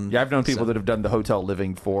 I've known people that have done the hotel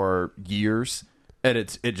living for years, and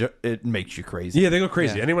it makes you crazy. Yeah, they go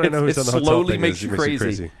crazy. Anyone I know who's it done the hotel slowly thing makes you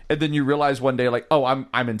crazy, and then you realize one day, like, oh,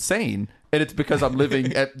 I'm insane, and it's because I'm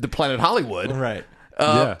living at the Planet Hollywood. Right.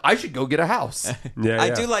 I should go get a house. Yeah,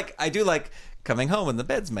 I do like coming home and the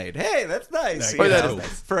bed's made. Hey, that's nice. That You is know?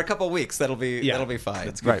 nice. For a couple weeks, that'll be fine.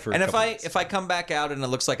 That's good for a And couple weeks. if I come back out and it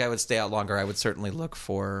looks like I would stay out longer, I would certainly look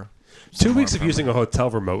for 2 weeks of using a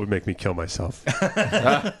hotel remote would make me kill myself.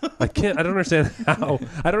 I can't. I don't understand how.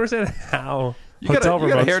 You got hotel a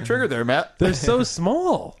remotes. hair trigger there, Matt. They're so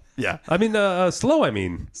small. Yeah. I mean, slow, I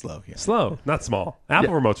mean. Slow, yeah. Slow, not small.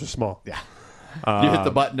 Apple remotes are small. Yeah. You hit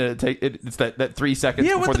the button and it's that 3 seconds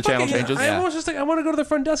before the channel changes. I was just like, I want to go to the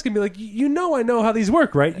front desk and be like, I know how these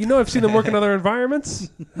work, right? I've seen them work in other environments,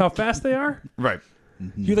 how fast they are. Right.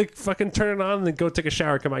 Mm-hmm. You like fucking turn it on and then go take a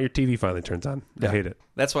shower, come out, your TV finally turns on. I hate it.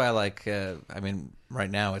 That's why I like, right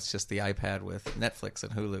now it's just the iPad with Netflix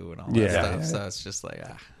and Hulu and all that stuff. Yeah. So it's just like,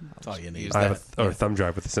 That's all you need. I have a thumb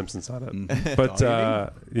drive with The Simpsons on it. But,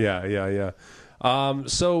 yeah.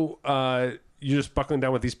 So, you're just buckling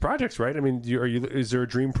down with these projects, right? I mean, is there a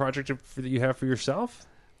dream project that you have for yourself?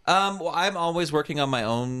 Well, I'm always working on my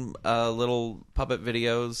own little puppet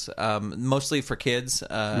videos, mostly for kids,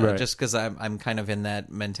 just because I'm kind of in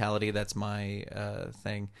that mentality. That's my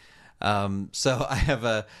thing. So I have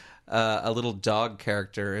a little dog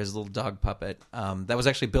character, his little dog puppet, that was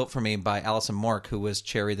actually built for me by Allison Mork, who was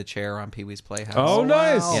Cherry the Chair on Pee-wee's Playhouse. Oh,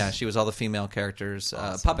 nice! Yeah, she was all the female characters,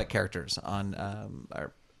 puppet characters on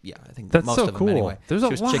I think that's most so of them cool. anyway. There's she a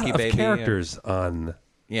was lot Chicky of Baby characters on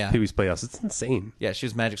Pee-wee's Playhouse. It's insane. Yeah, she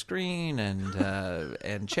was Magic Screen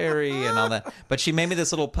and Cherry and all that. But she made me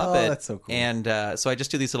this little puppet. Oh, that's so cool. And so I just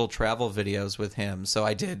do these little travel videos with him. So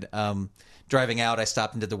I did driving out. I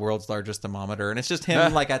stopped and did the world's largest thermometer, and it's just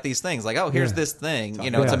him like at these things, like, oh, here's this thing.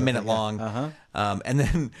 It's a minute long. And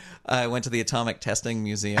then I went to the Atomic Testing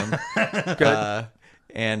Museum.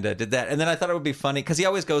 And did that. And then I thought it would be funny because he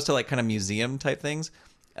always goes to like kind of museum type things.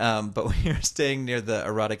 But we were staying near the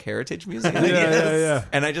Erotic Heritage Museum. Yeah.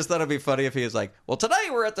 And I just thought it'd be funny if he was like, well, today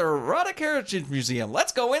we're at the Erotic Heritage Museum.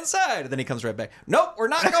 Let's go inside. And then he comes right back. Nope, we're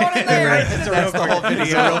not going in there. That's the whole video.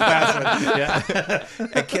 It's a real fast one.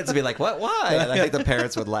 And kids would be like, what? Why? And I think the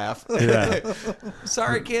parents would laugh. Yeah.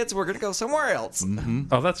 Sorry, kids, we're going to go somewhere else. Mm-hmm.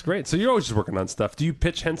 Oh, that's great. So you're always just working on stuff. Do you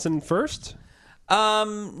pitch Henson first?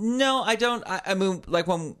 No, I don't. I mean, like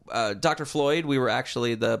when Dr. Floyd, we were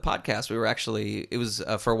actually the podcast. It was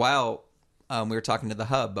for a while. We were talking to the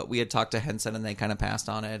Hub, but we had talked to Henson, and they kind of passed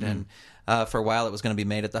on it. And for a while, it was going to be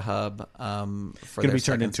made at the Hub. Going to be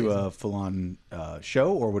turned into a full-on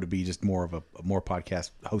show, or would it be just more of a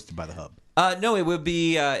podcast hosted by the Hub? No, it would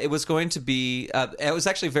be. It was going to be. It was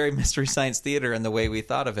actually very Mystery Science Theater, and the way we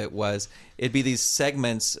thought of it was it'd be these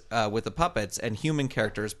segments with the puppets and human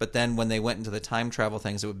characters, but then when they went into the time travel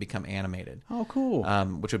things, it would become animated. Oh, cool!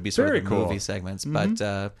 Which would be sort Very of the cool. movie segments, but.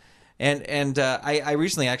 I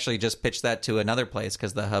recently actually just pitched that to another place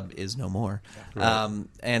because the Hub is no more,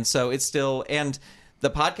 and so it's still the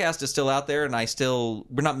podcast is still out there, and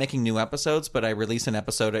we're not making new episodes, but I release an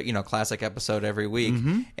episode, classic episode every week,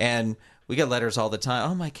 and we get letters all the time.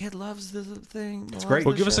 Oh, my kid loves the thing. It's great.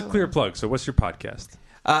 Well, give us a clear plug. So what's your podcast?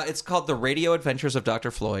 It's called The Radio Adventures of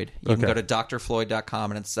Dr. Floyd. You can go to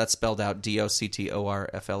drfloyd.com, and that's spelled out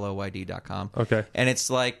DOCTORFLOYD.com. Okay. And it's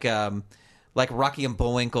like Rocky and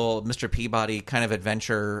Bullwinkle, Mr. Peabody kind of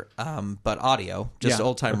adventure, but audio, just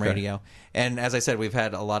old-time radio. And as I said, we've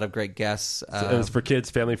had a lot of great guests. And it's for kids,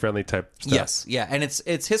 family-friendly type stuff. Yes, yeah, and it's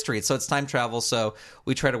history, so it's time travel. So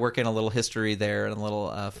we try to work in a little history there and a little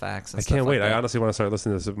facts. And I stuff can't wait. Like that. I honestly want to start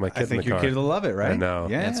listening to this with my kid I think in the your car. kid will love it, right? I know.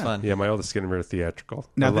 Yeah, it's fun. Yeah, my oldest is getting rid of theatrical.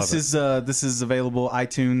 Now this is available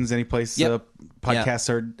iTunes, any place podcasts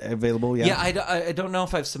are available. Yeah, I don't know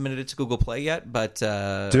if I've submitted it to Google Play yet, but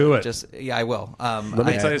do it. I will. Let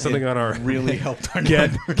me tell you something on our really helped our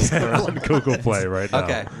get numbers on Google Play right now.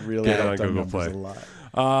 Okay. really Get on helped our Google numbers Play.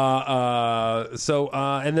 a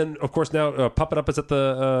lot. And then of course now Puppet Up is at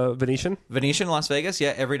the Venetian Las Vegas,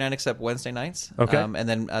 every night except Wednesday nights. Okay. And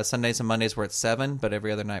then Sundays and Mondays we're at 7, but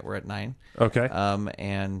every other night we're at 9. Okay.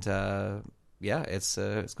 It's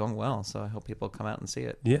going well, so I hope people come out and see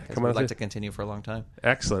it. Yeah, 'cause come out we'd and like see to continue for a long time.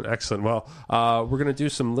 Excellent. Well, we're gonna do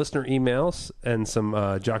some listener emails and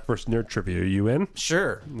some Jock vs. Nerd trivia. Are you in?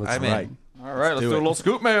 Sure, I'm in. Right. All right, let's do a little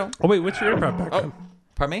scoop mail. Oh wait, what's your improv background?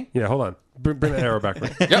 Pardon me? Yeah, hold on. Bring the arrow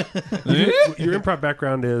backward. Yep. Your improv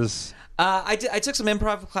background is I took some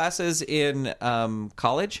improv classes in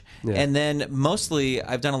college, and then mostly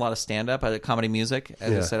I've done a lot of stand-up, comedy music.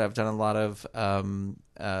 As I said, I've done a lot of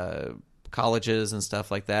colleges and stuff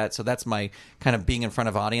like that. So that's my kind of being in front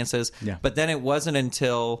of audiences. Yeah. But then it wasn't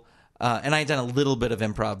until, and I had done a little bit of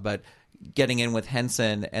improv, but getting in with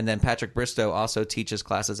Henson, and then Patrick Bristow also teaches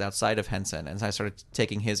classes outside of Henson, and so I started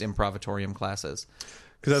taking his improvatorium classes.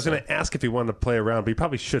 because I was going to ask if you wanted to play around, but you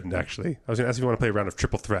probably shouldn't actually. I was going to ask if you want to play a round of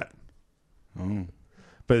Triple Threat.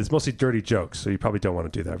 But it's mostly dirty jokes, so you probably don't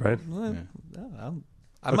want to do that, right?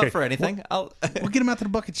 I'm up for anything. We'll get him out to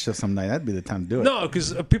the bucket show some night. That'd be the time to do it. No,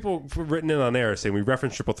 because people written in on air saying we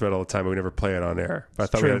reference Triple Threat all the time, but we never play it on air. But I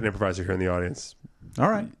thought we had an improviser here in the audience. All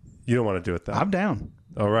right. You don't want to do it, though. I'm down.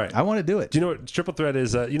 All right. I want to do it. Do you know what Triple Threat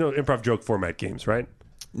is? You know improv joke format games, right?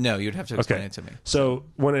 No, you'd have to explain it to me. So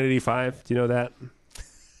 185. Do you know that?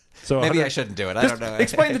 So Maybe I shouldn't do it. I don't know.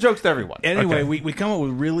 Explain the jokes to everyone. Anyway, we come up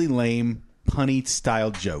with really lame, punny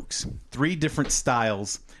style jokes. 3 different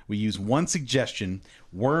styles. We use one suggestion,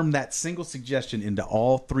 worm that single suggestion into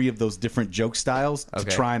all 3 of those different joke styles to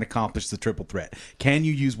try and accomplish the triple threat. Can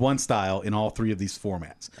you use one style in all 3 of these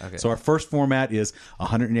formats? Okay. So our first format is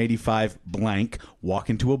 185 blank, walk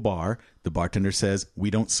into a bar. The bartender says, we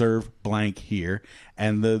don't serve blank here.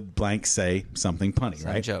 And the blank say something punny,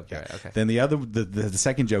 right? Joke, yeah. Right, okay. Then the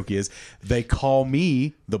second joke is, they call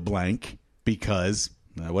me the blank because...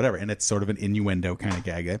 whatever, and it's sort of an innuendo kind of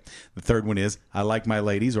gag. The third one is, I like my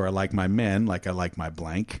ladies, or I like my men like I like my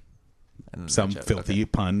blank. Some filthy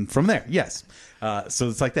pun from there. Yes. So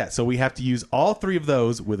it's like that. So we have to use all 3 of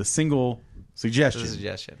those with a single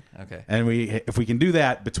suggestion. Okay. And if we can do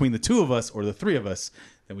that between the 2 of us or the 3 of us,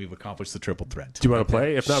 then we've accomplished the triple threat. Do you want to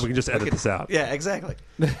play? If not, we can just edit this out. Yeah, exactly.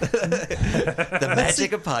 The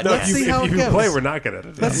magic of podcast. Let's see how it If you goes. play, we're not going to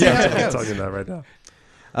edit it. Let's see how it I'm goes. telling you that right now.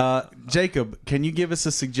 Jacob, can you give us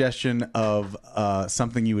a suggestion of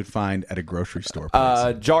something you would find at a grocery store,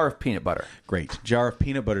 please? Jar of peanut butter. Great. Jar of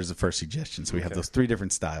peanut butter is the first suggestion. So we have those 3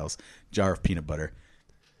 different styles. Jar of peanut butter.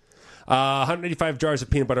 185 jars of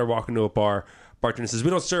peanut butter. Walk into a bar. Bartender says, we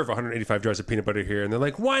don't serve 185 jars of peanut butter here. And they're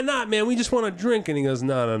like, why not, man? We just want a drink. And he goes,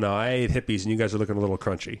 no. I ate hippies, and you guys are looking a little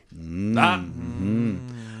crunchy.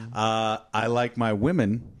 I like my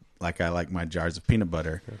women like I like my jars of peanut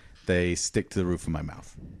butter. They stick to the roof of my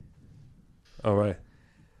mouth. All right.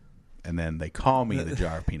 And then they call me the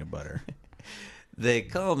jar of peanut butter. They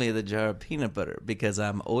call me the jar of peanut butter because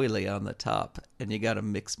I'm oily on the top, and you got to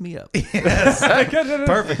mix me up.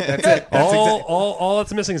 Perfect. That's it. All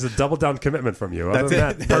that's missing is a double down commitment from you. Other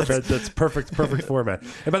than that, perfect. That's perfect format.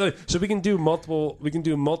 And by the way, so we can do multiple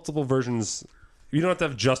versions. You don't have to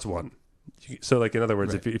have just one. So, like, in other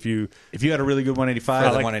words, if you had a really good 185, I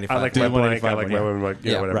like my blank, I like my women, like,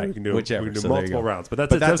 whatever. Right. We can do Whichever. We can do So there you multiple go. rounds. But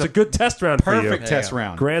that's a good test round for you. perfect test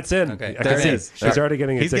round. Grant's in. Okay. I can see. He's already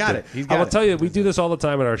getting He's addicted. got it. He's got I will it. tell you, we do this all the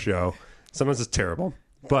time at our show. Sometimes it's terrible,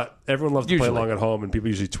 but everyone loves to play Usually. along at home, and people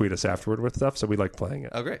usually tweet us afterward with stuff, so we like playing it.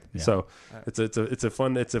 Oh, great. So it's a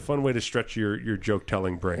fun way to stretch your joke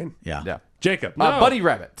telling brain. Yeah. Jacob, Bunny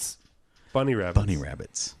rabbits. bunny rabbits. Bunny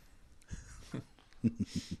rabbits.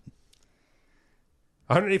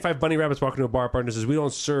 185 bunny rabbits walk into a bar. Partner says, we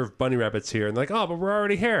don't serve bunny rabbits here. And they're like, oh, but we're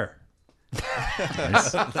already here.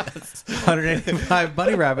 185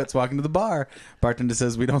 bunny rabbits walking to the bar. Bartender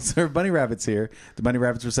says, we don't serve bunny rabbits here. The bunny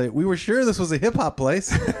rabbits will say, we were sure this was a hip-hop place.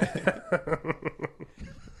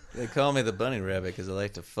 They call me the bunny rabbit because I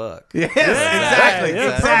like to fuck. Yes, exactly.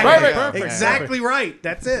 Yeah, Exactly. perfect. Exactly right.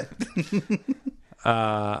 That's it.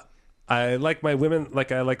 I like my women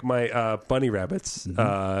like I like my bunny rabbits,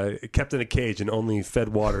 kept in a cage and only fed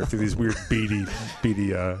water through these weird beady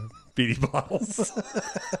bottles.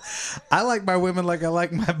 I like my women like I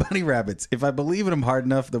like my bunny rabbits. If I believe in them hard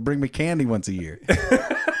enough, they'll bring me candy once a year.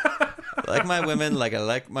 I like my women like I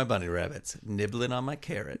like my bunny rabbits, nibbling on my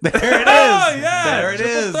carrot. There it is. Oh yeah, There it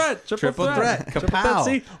is. Triple threat. Kapow.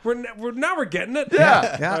 See, we're getting it.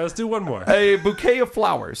 Yeah. Yeah. All right, let's do one more. A bouquet of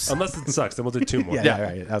flowers. Unless it sucks, then we'll do 2 more. Yeah,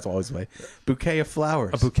 right. That's always the way. Bouquet of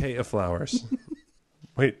flowers. A bouquet of flowers.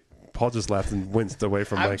 Wait, Paul just laughed and winced away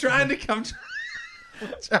from I'm Mike. trying to come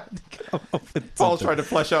up with Paul's something. trying to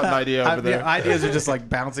flesh out an idea over there. Ideas are just like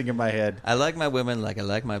bouncing in my head. I like my women like I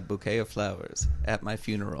like my bouquet of flowers at my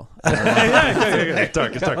funeral. Yeah. It's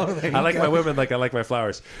dark. I like my women like I like my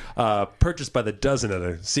flowers. Purchased by the dozen at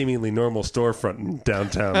a seemingly normal storefront in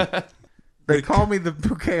downtown. They call me the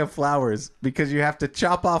bouquet of flowers because you have to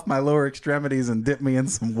chop off my lower extremities and dip me in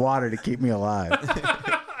some water to keep me alive.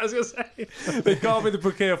 I was gonna say they call me the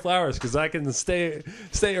bouquet of flowers because I can stay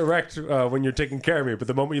erect when you're taking care of me, but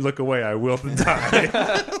the moment you look away, I will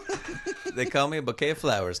die. They call me a bouquet of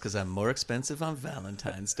flowers because I'm more expensive on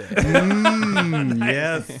Valentine's Day.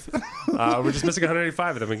 Yes. We're just missing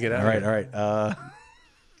 185 of them. We can get out. All right.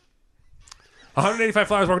 185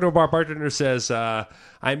 flowers. Walking to a bar. Bartender says, "I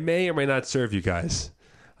may or may not serve you guys.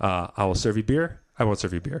 I will serve you beer. I won't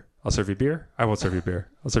serve you beer. I'll serve you beer. I won't serve you beer.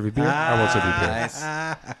 I'll serve you beer. I won't serve you beer." Nice.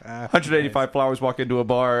 185 flowers walk into a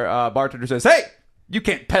bar. Bartender says, "Hey, you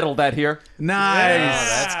can't peddle that here." Nice. Oh,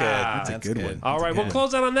 that's good. That's a good one. All right, we'll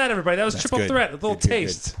close out on that, everybody. That was Triple good. Threat. A little Good, good,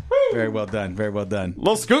 taste. Very well done. Very well done.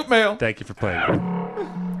 Little scoop mail. Thank you for playing.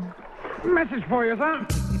 Message for you, son.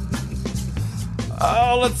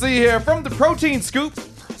 Oh, let's see here. From the Protein Scoop.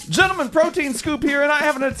 Gentlemen, Protein Scoop here, and I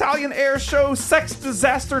have an Italian air show sex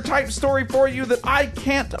disaster type story for you that I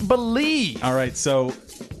can't believe. All right. So,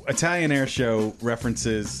 Italian Air Show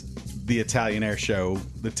references the Italian Air show,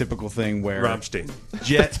 the typical thing where Rammstein.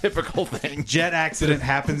 Typical thing. jet accident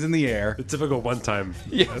happens in the air. The typical one-time.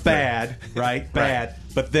 Bad, right? Bad.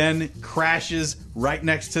 But then crashes right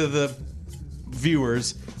next to the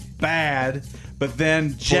viewers. Bad. But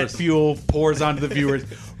then jet fuel pours onto the viewers.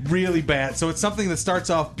 Really bad. So it's something that starts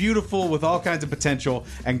off beautiful with all kinds of potential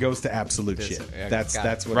and goes to absolute shit.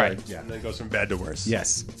 That's what right. And then it goes from bad to worse.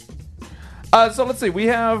 Yes. So let's see. We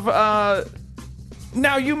have.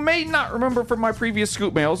 Now, you may not remember from my previous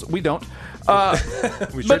scoop mails. We don't.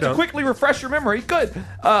 We But to quickly refresh your memory, good,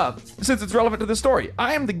 since it's relevant to the story.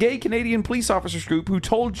 I am the gay Canadian police officer scoop who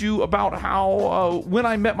told you about how when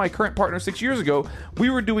I met my current partner 6 years ago, we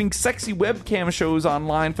were doing sexy webcam shows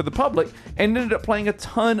online for the public and ended up playing a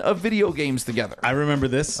ton of video games together. I remember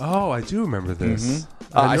this. Oh, I do remember this.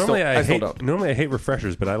 I Normally I hate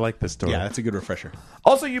refreshers, but I like this story. Yeah, that's a good refresher.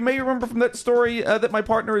 Also, you may remember from that story that my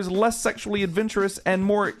partner is less sexually adventurous and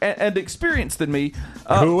more and experienced than me.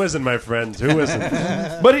 Who isn't, my friend? Who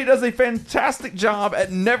isn't? But he does a fantastic job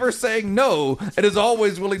at never saying no and is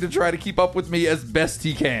always willing to try to keep up with me as best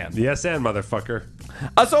he can. Yes, and motherfucker.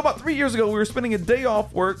 So about 3 years ago, we were spending a day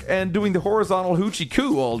off work and doing the horizontal hoochie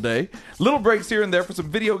coo all day. Little breaks here and there for some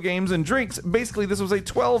video games and drinks. Basically, this was a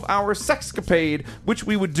 12-hour sexcapade, which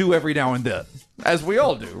we would do every now and then. As we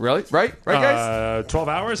all do, really? Right, guys? 12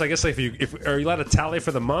 hours? I guess like if are you allowed to tally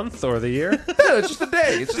for the month or the year? Yeah, it's just a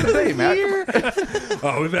day. It's just a day, Matt.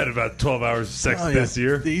 Oh, we've had about 12 hours of sex this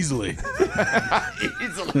year. Easily.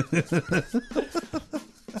 Easily.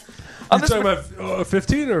 You're talking about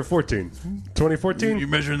 15 or 14? 2014? You're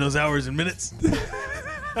measuring those hours in minutes?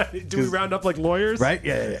 Do we round up like lawyers? Right?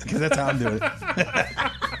 Yeah. Because that's how I'm doing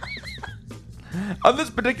it. On this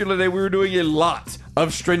particular day, we were doing a lot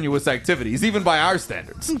of strenuous activities, even by our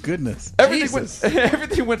standards. Oh, goodness.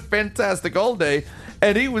 Everything went fantastic all day,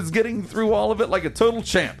 and he was getting through all of it like a total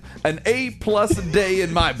champ. An A-plus day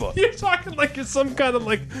in my book. You're talking like you're some kind of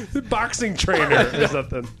like boxing trainer or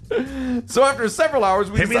something. So after several hours,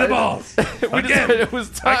 we Hit me the balls. decided it was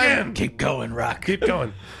time. Again. Keep going, Rock. Keep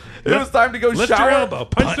going. It was time to go Lift shower. your elbow.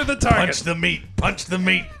 Punch to the target. Punch the meat. Punch the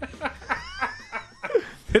meat.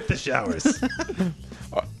 Hit the showers.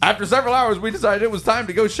 After several hours, we decided it was time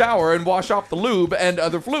to go shower and wash off the lube and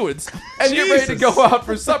other fluids and get ready to go out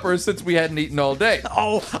for supper since we hadn't eaten all day.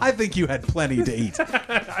 Oh, I think you had plenty to eat.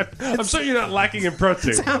 I'm sure you're not lacking in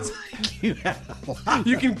protein. Sounds like you had a lot.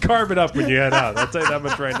 You can carve it up when you head out. I'll tell you that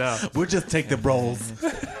much right now. We'll just take the rolls.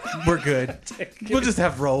 We're good. We'll just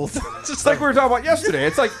have rolls. Just like we were talking about yesterday.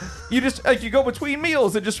 It's like you just like you go between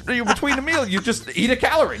meals and just between a meal you just eat a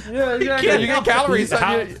calorie. Yeah, exactly. You get calories.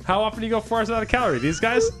 How often do you go 4 hours without a calorie? These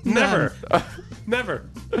guys? Never. Never.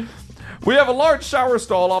 We have a large shower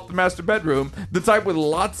stall off the master bedroom, the type with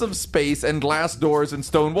lots of space and glass doors and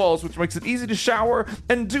stone walls, which makes it easy to shower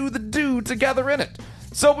and do the do together in it.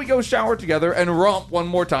 So we go shower together and romp one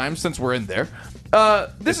more time since we're in there.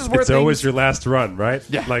 This is where it's always your last run, right?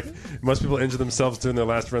 Yeah. Like most people injure themselves doing their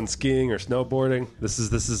last run skiing or snowboarding. This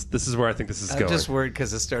is where I think this is going. I'm just worried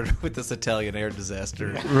because it started with this Italian air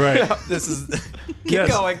disaster. Right. This is keep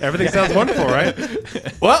going. Everything sounds wonderful, right?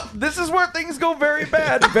 Well, this is where things go very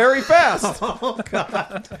bad, very fast. Oh,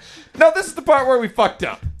 God. Now, this is the part where we fucked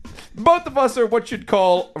up. Both of us are what you'd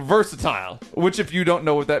call versatile, which if you don't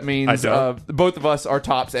know what that means, I don't. Both of us are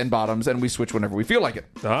tops and bottoms, and we switch whenever we feel like it.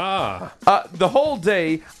 Ah. The whole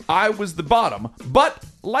day, I was the bottom, but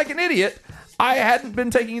like an idiot, I hadn't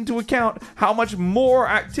been taking into account how much more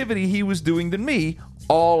activity he was doing than me,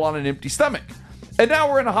 all on an empty stomach. And now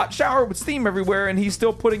we're in a hot shower with steam everywhere, and he's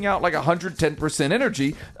still putting out like 110%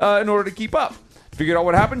 energy in order to keep up. Figured out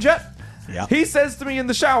what happened yet? Yeah. He says to me in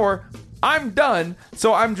the shower, I'm done,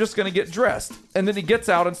 so I'm just going to get dressed. And then he gets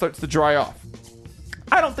out and starts to dry off.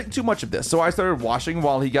 I don't think too much of this, so I started washing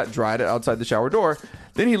while he got dried outside the shower door.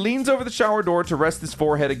 Then he leans over the shower door to rest his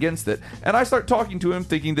forehead against it, and I start talking to him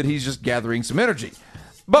thinking that he's just gathering some energy.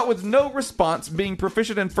 But with no response, being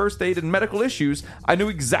proficient in first aid and medical issues, I knew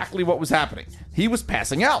exactly what was happening. He was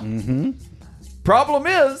passing out. Problem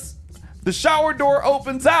is, the shower door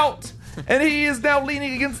opens out, and he is now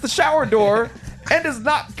leaning against the shower door and is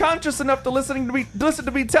not conscious enough to listen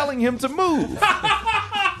to me telling him to move.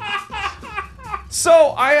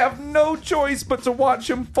 So I have no choice but to watch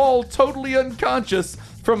him fall totally unconscious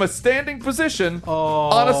from a standing position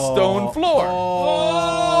on a stone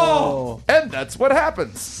floor. And that's what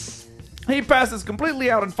happens. He passes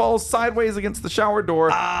completely out and falls sideways against the shower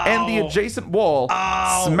door and the adjacent wall,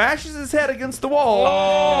 smashes his head against the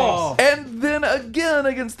wall, and then again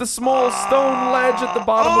against the small stone ledge at the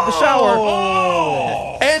bottom of the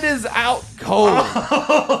shower, and is out cold.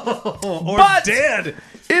 Or But dead.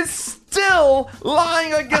 Is still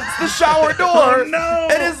lying against the shower door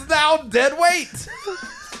and is now dead weight.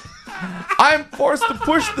 I'm forced to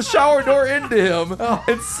push the shower door into him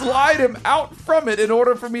and slide him out from it in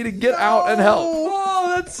order for me to get out and help.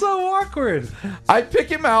 Oh, that's so awkward. I pick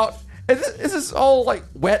him out, and this is all like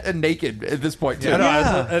wet and naked at this point too.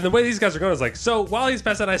 And the way these guys are going is like, so while he's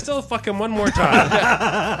passed out, I still fuck him one more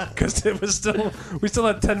time because we still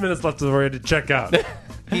had 10 minutes left before we had to check out.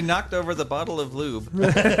 He knocked over the bottle of lube on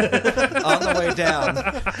the way down,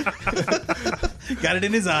 Got it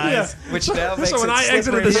in his eyes. which now makes So when it I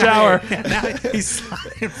exited slippery the shower, Now he's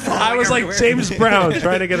I was like James Brown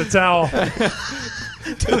trying to get a towel,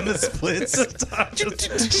 doing the splits.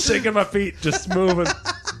 just shaking my feet, just moving.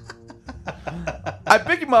 I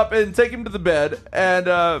pick him up and take him to the bed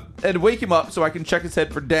and wake him up so I can check his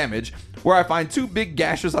head for damage, where I find 2 big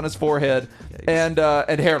gashes on his forehead and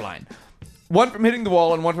hairline. One from hitting the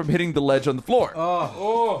wall and one from hitting the ledge on the floor.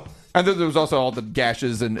 And then there was also all the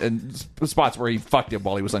gashes and spots where he fucked him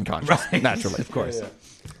while he was unconscious. Naturally, of course.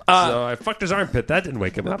 So I fucked his armpit. That didn't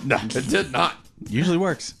wake him up. No. It did not. Usually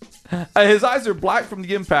works. His eyes are black from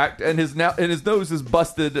the impact, and his nose is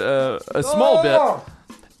busted a small bit.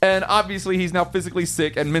 And obviously, he's now physically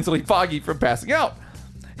sick and mentally foggy from passing out.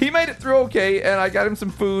 He made it through okay, and I got him some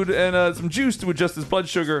food and some juice to adjust his blood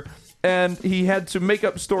sugar. And he had to make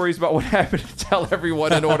up stories about what happened to tell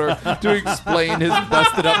everyone in order to explain his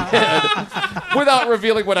busted up head without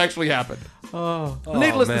revealing what actually happened.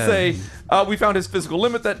 Needless to say, we found his physical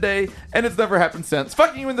limit that day, and it's never happened since.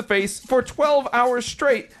 Fucking you in the face for 12 hours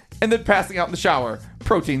straight and then passing out in the shower.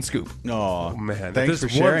 Protein scoop. Oh, man. Thanks for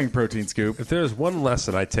If there's sharing, Protein Scoop. If there's one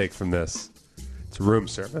lesson I take from this, it's room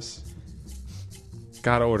service.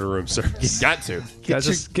 Gotta order room service. Got to.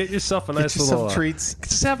 Get yourself a nice yourself little treats.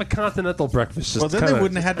 Just have a continental breakfast. Well, then they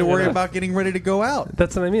wouldn't have had to worry about getting ready to go out.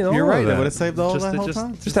 That's what I mean. You're all right. of They that. would have saved all that whole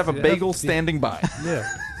time. Just have a bagel standing by.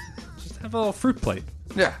 Yeah. Just have a little fruit plate.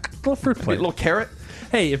 Yeah. A little fruit A plate. little carrot.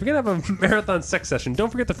 Hey, if you're gonna have a marathon sex session, don't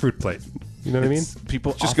forget the fruit plate. You know what I mean?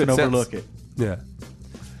 People Just often good sense. overlook it. Yeah.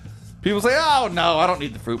 People say, "Oh no, I don't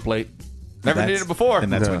need the fruit plate. Never needed it before."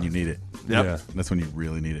 And that's No. when you need it. Yep. Yeah. That's when you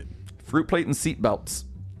really need it. Fruit plate and seat belts.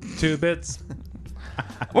 2 bits.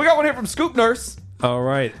 We got one here from Scoop Nurse. All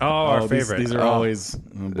right. Oh, our favorite. These are always.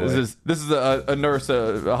 Oh boy. This is a nurse,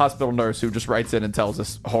 a hospital nurse who just writes in and tells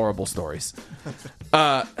us horrible stories.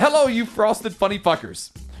 Hello, you frosted funny fuckers.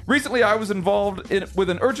 Recently, I was involved with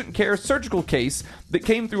an urgent care surgical case that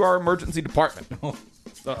came through our emergency department.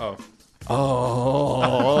 Uh-oh.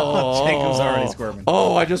 Oh, Jacob's already squirming.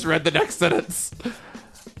 Oh, I just read the next sentence.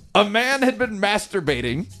 A man had been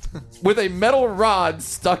masturbating with a metal rod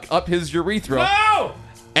stuck up his urethra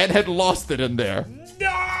and had lost it in there.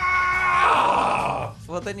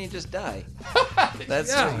 Well, then you just die.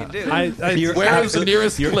 That's what you do. Where is the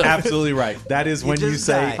nearest You're cliff? absolutely right. That is when you just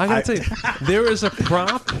say. die. I gotta tell you, there is a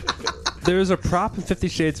prop. There is a prop in 50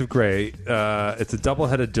 Shades of Grey. It's a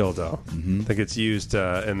double-headed dildo that gets used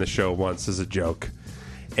in the show once as a joke.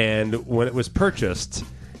 And when it was purchased,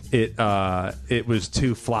 it was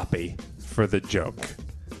too floppy for the joke.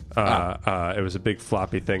 It was a big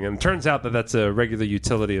floppy thing. And it turns out that that's a regular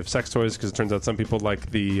utility of sex toys because it turns out some people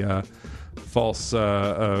like the false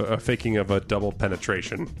faking of a double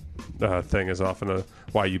penetration thing is often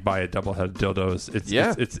why you buy a double-headed dildo.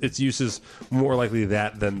 Its use is more likely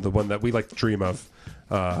that than the one that we like to dream of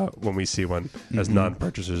when we see one as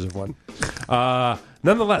non-purchasers of one.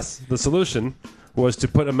 Nonetheless, the solution was to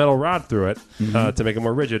put a metal rod through it to make it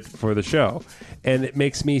more rigid for the show. And it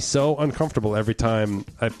makes me so uncomfortable every time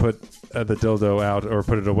I put the dildo out or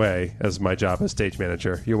put it away as my job as stage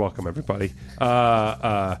manager. You're welcome, everybody.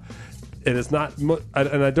 It is not,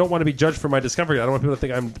 and I don't want to be judged for my discomfort. I don't want people to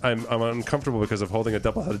think I'm uncomfortable because of holding a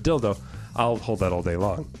double-headed dildo. I'll hold that all day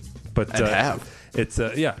long. But it's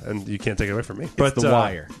and you can't take it away from me. But the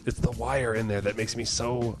wire. It's the wire in there that makes me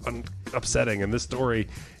so upsetting, and this story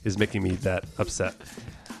is making me that upset.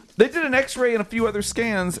 They did an x-ray and a few other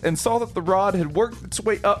scans and saw that the rod had worked its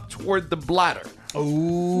way up toward the bladder.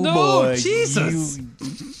 Oh, No, boy. Jesus.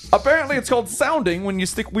 Apparently, it's called sounding when you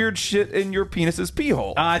stick weird shit in your penis's pee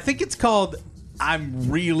hole. I think it's called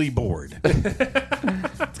I'm really bored.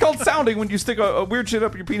 It's called sounding when you stick a weird shit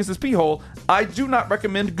up your penis's pee hole. I do not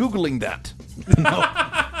recommend Googling that.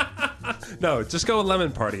 No, just go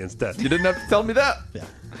Lemon Party instead. You didn't have to tell me that. Yeah.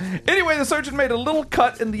 Anyway, the surgeon made a little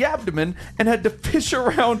cut in the abdomen and had to fish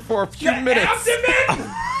around for a few minutes.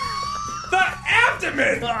 The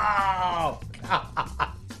abdomen!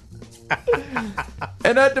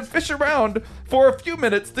 And had to fish around for a few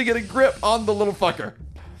minutes to get a grip on the little fucker.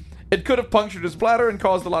 It could have punctured his bladder and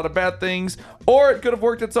caused a lot of bad things, or it could have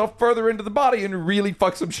worked itself further into the body and really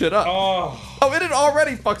fucked some shit up. Oh, it had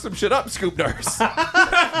already fucked some shit up, Scoop Nurse.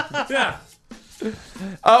 Yeah.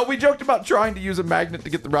 We joked about trying to use a magnet to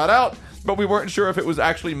get the rod out, but we weren't sure if it was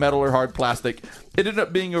actually metal or hard plastic. It ended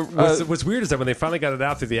up being a... What's weird is that when they finally got it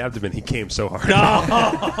out through the abdomen, he came so hard.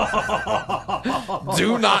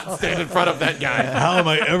 Do not stand in front of that guy. How am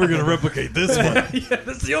I ever going to replicate this one? Yeah,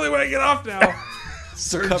 that's the only way I get off now.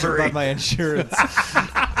 Covered by my insurance.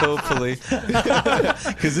 Hopefully.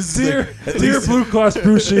 Because this Dear Blue Cross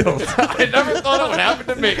Blue Shield, I never thought it would happen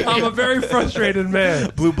to me. I'm a very frustrated man.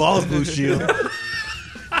 Blue Balls, Blue Shield.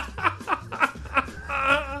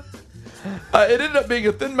 It ended up being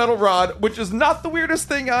a thin metal rod, which is not the weirdest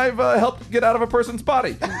thing I've helped get out of a person's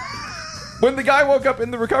body. When the guy woke up in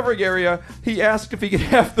the recovery area, he asked if he could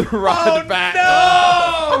have the rod back.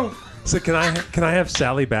 No! So can I have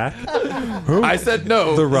Sally back? Who? I said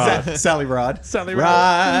no. The rod. Sally Rod. Sally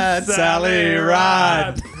Rod. Sally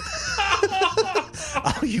Rod. Rod.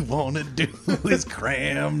 All you want to do is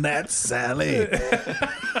cram that Sally.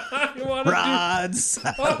 Rod,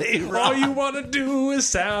 Sally, Rod. All you want to do is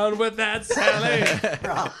sound with that Sally.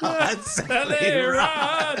 Rod, Sally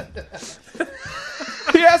Rod.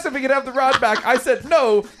 He asked if he could have the rod back. I said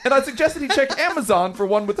no, and I suggested he check Amazon for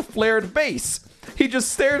one with a flared base. He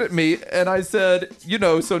just stared at me, and I said,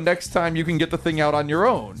 so next time you can get the thing out on your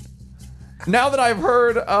own. Now that I've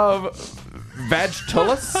heard of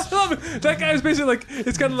Vagitulus. That guy is basically like,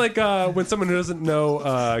 it's kind of like when someone who doesn't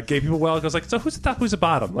know gay people well goes like, so who's the top, who's the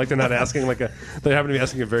bottom? Like they're not asking they happen to be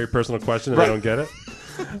asking a very personal question and they don't get it.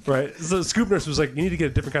 Right. So Scoop Nurse was like, you need to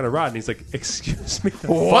get a different kind of rod. And he's like, excuse me.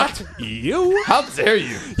 What? You? How dare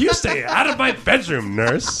you? You stay out of my bedroom,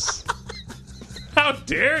 nurse. How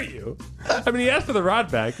dare you? I mean, he asked for the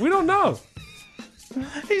rod back. We don't know.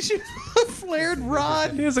 He should a flared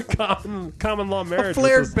rod. He has a common law marriage. A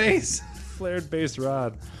flared with base. Flared base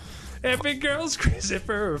rod. Every girl's crazy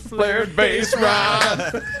for a Flared base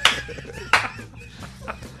rod.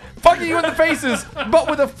 Fucking you in the faces, but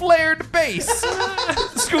with a flared base.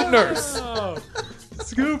 Scoop Nurse. Oh.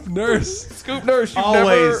 Scoop Nurse. Scoop Nurse, you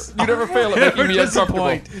Always. never fail at making me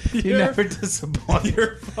uncomfortable. You never disappoint.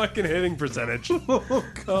 Your fucking hitting percentage.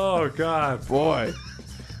 Oh, God. Boy.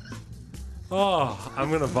 Oh,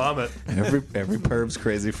 I'm gonna vomit. Every perv's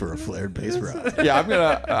crazy for a flared base rod. Yeah,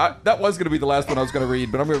 that was gonna be the last one I was gonna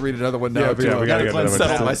read, but I'm gonna read another one now too. we gotta get another one.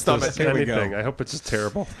 Settle my stomach. Here we go. I hope it's just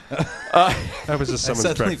terrible. That was just I someone's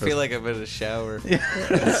suddenly breakfast. feel like I'm in a shower.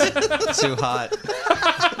 It's too hot.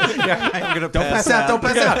 I'm gonna pass out. Don't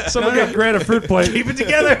pass out. Someone get Grant a fruit plate. Keep it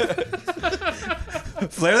together.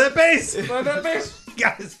 Flare that base. Flare that base.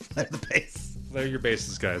 Guys, flare the base. Flare your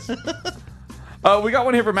bases, guys. We got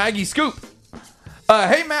one here from Aggie Scoop.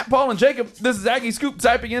 Hey, Matt, Paul, and Jacob. This is Aggie Scoop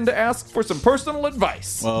typing in to ask for some personal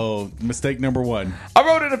advice. Oh, mistake number one. I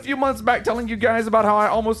wrote in a few months back telling you guys about how I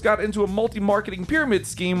almost got into a multi-marketing pyramid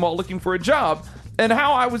scheme while looking for a job, and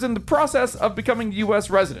how I was in the process of becoming a U.S.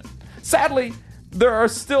 resident. Sadly, there are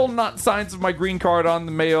still not signs of my green card on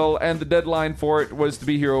the mail, and the deadline for it was to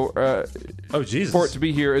be here. Jesus! For it to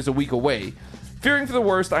be here is a week away. Fearing for the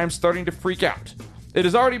worst, I am starting to freak out. It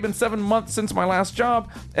has already been 7 months since my last job,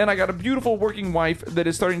 and I got a beautiful working wife that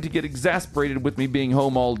is starting to get exasperated with me being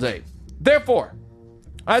home all day. Therefore,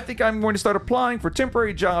 I think I'm going to start applying for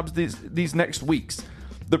temporary jobs these next weeks.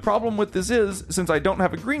 The problem with this is, since I don't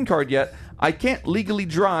have a green card yet, I can't legally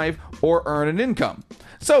drive or earn an income.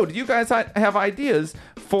 So, do you guys have ideas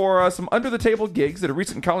for some under-the-table gigs that a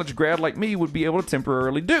recent college grad like me would be able to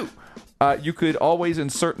temporarily do? You could always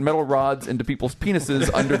insert metal rods into people's penises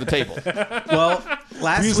under the table. Well,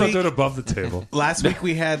 Please don't do it above the table. last week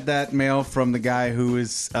we had that mail from the guy who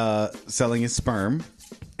is selling his sperm.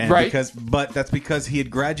 And Right. But that's because he had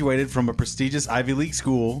graduated from a prestigious Ivy League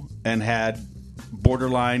school and had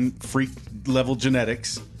borderline freak level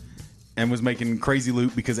genetics and was making crazy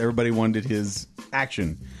loot because everybody wanted his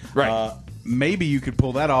action. Right. Maybe you could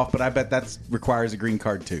pull that off, but I bet that requires a green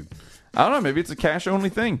card too. I don't know. Maybe it's a cash-only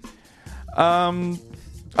thing.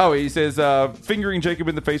 He says, fingering Jacob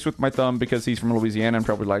in the face with my thumb because he's from Louisiana and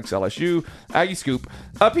probably likes LSU. Aggie Scoop.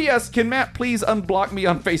 P.S. Can Matt please unblock me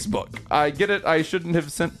on Facebook? I get it. I shouldn't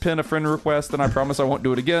have sent Penn a friend request, and I promise I won't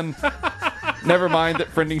do it again. Never mind that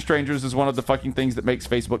friending strangers is one of the fucking things that makes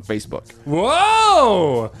Facebook Facebook.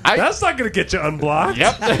 Whoa! That's not going to get you unblocked.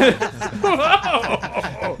 Yep.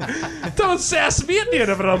 Whoa! Don't sass me at the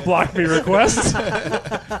end of an unblock me request.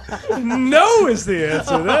 No is the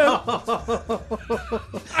answer then.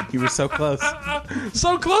 You were so close.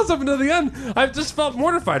 So close up until the end. I just felt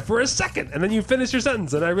mortified for a second, and then you finished your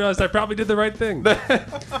sentence, and I realized I probably did the right thing.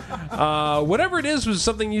 Whatever it is was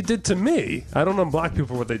something you did to me. I don't unblock people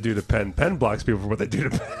for what they do to Penn. Penn blocks people for what they do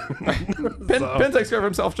to Penn. Penn takes care of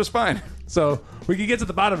himself just fine. So we can get to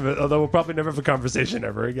the bottom of it, although we'll probably never have a conversation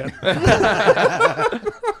ever again.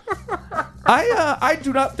 I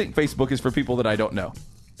do not think Facebook is for people that I don't know.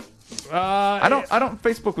 I don't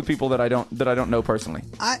Facebook with people that I don't know personally.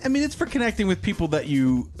 I mean, it's for connecting with people that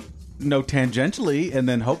you know tangentially and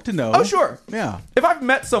then hope to know. Oh, sure. Yeah. If I've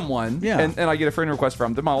met someone Yeah. and I get a friend request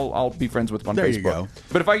from them, I'll be friends with them on There Facebook. you go.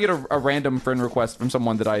 But if I get a random friend request from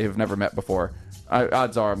someone that I have never met before,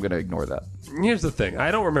 odds are I'm going to ignore that. Here's the thing.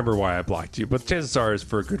 I don't remember why I blocked you, but chances are it's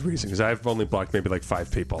for a good reason, because I've only blocked maybe like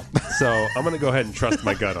 5 people. So I'm going to go ahead and trust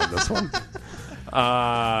my gut on this one.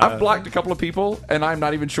 I've blocked a couple of people, and I'm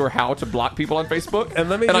not even sure how to block people on Facebook.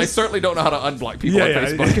 And I certainly don't know how to unblock people on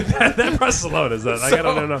Facebook. that process alone is that. I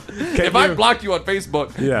don't know. If I blocked you on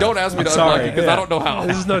Facebook, don't ask me to unblock you because I don't know how.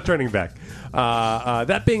 This is no turning back.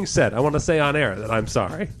 That being said, I want to say on air that I'm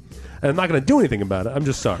sorry. And I'm not going to do anything about it. I'm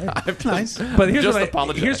just sorry. Nice. But here's Just what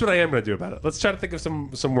apologize. here's what I am going to do about it. Let's try to think of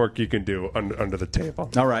some work you can do under the table.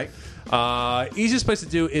 All right. Easiest place to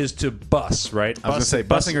do is to buss, right? I was going to say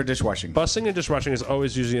bussing or dishwashing. Bussing and dishwashing is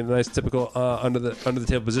always usually a nice typical under the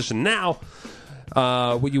table position. Now,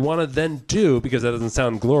 what you want to then do, because that doesn't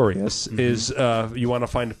sound glorious, is you want to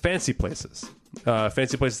find fancy places.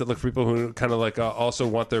 Fancy places that look for people who kind of like also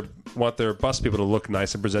want their bus people to look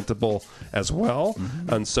nice and presentable as well.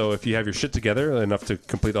 And so if you have your shit together enough to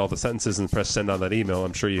complete all the sentences and press send on that email,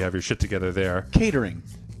 I'm sure you have your shit together there. Catering.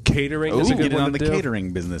 Catering is a good Get in one on to the do.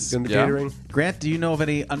 catering business. In the Yeah. catering. Grant, do you know of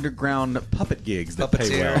any underground puppet gigs that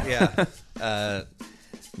pay well? Yeah.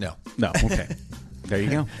 No. No. Okay. There you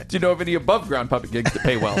go. Do you know of any above ground puppet gigs that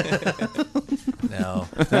pay well? No.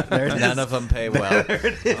 There it is. None of them pay well. I There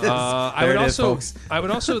would it is, also, folks. I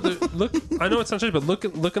would also look. I know it's not strange, but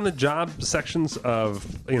look in the job sections of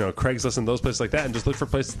Craigslist and those places like that, and just look for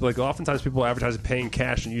places like. Oftentimes, people advertise paying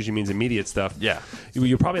cash, and usually means immediate stuff. Yeah. What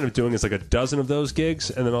you'll probably end up doing is like a dozen of those gigs,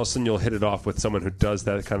 and then all of a sudden you'll hit it off with someone who does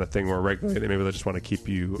that kind of thing more regularly. Maybe they just want to keep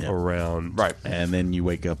you around. Right. And then you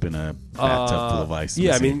wake up in a bathtub full of ice.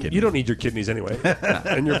 Yeah, I missing a mean, kidney. you don't need your kidneys anyway,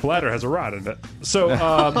 and your bladder has a rod in it. So,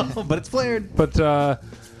 But it's flared.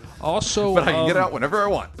 also, But I can get out whenever I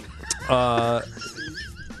want.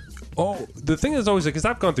 The thing is always, because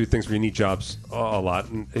I've gone through things where you need jobs a lot,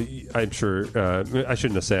 and I'm sure I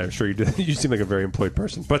shouldn't have said. I'm sure you do. You seem like a very employed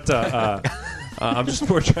person, but I'm just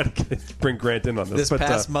more trying to bring Grant in on this. This but,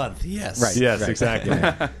 past month, yes. Right. yes, exactly.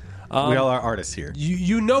 We all are artists here.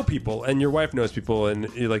 You know people, and your wife knows people, and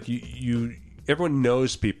you everyone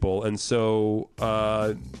knows people, and so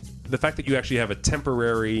the fact that you actually have a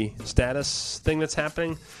temporary status thing that's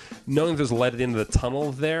happening, knowing there's light at the end of the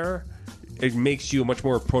tunnel there, it makes you a much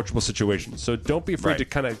more approachable situation. So don't be afraid to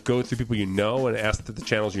kind of go through people you know and ask through the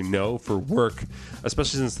channels you know for work,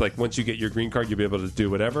 especially since like once you get your green card, you'll be able to do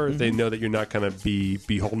whatever. They know that you're not going to be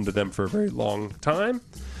beholden to them for a very long time.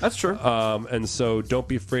 That's true. And so don't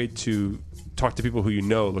be afraid to talk to people who you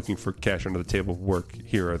know looking for cash under the table work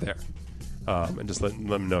here or there. And just let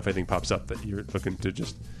them know if anything pops up that you're looking to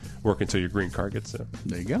just work until your green card gets there.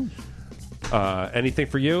 There you go. Anything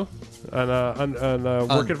for you on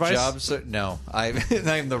work advice? Jobs? No. I'm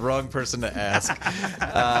the wrong person to ask.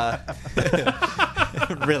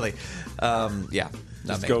 Really. Yeah.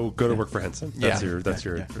 Not Just me. go to work for Henson. That's Yeah. your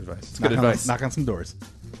advice. Good advice. Knock on some doors.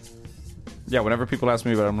 Yeah, whenever people ask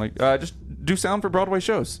me about it, I'm like, just do sound for Broadway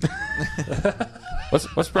shows. What's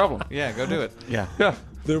the problem? Yeah, go do it. Yeah. Yeah.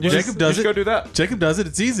 Jacob does just it. go do that. Jacob does it.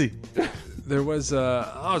 It's easy. There was,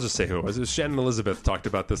 I'll just say who it was. It was Shannon Elizabeth talked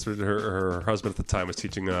about this. Her husband at the time was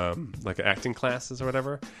teaching like acting classes or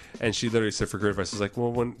whatever, and she literally said for good advice, was like,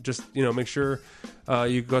 well, when just make sure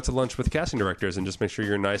you go out to lunch with casting directors and just make sure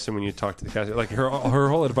you're nice, and when you talk to the casting, like her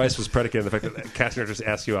whole advice was predicated on the fact that casting directors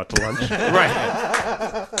ask you out to lunch.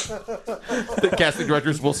 Right. The casting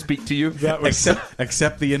directors will speak to you. That was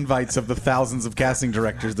Accept the invites of the thousands of casting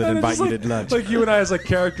directors that And invite it's you like, to lunch. Like you and I as like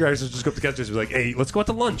character actors just go up to casting directors and be like, hey, let's go out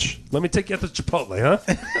to lunch. Let me take you out to Chipotle, huh?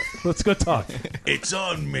 Let's go talk. It's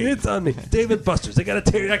on me. It's on me. David Buster's. They got a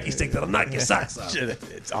teriyaki steak that'll knock your socks off.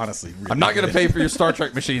 It's honestly really I'm not going to pay for your Star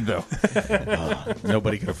Trek machine, though.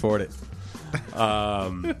 Nobody can afford it.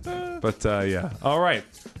 But yeah. All right.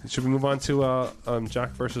 Should we move on to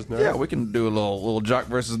Jock versus Nerd? Yeah, we can do a little jock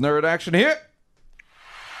versus nerd action here.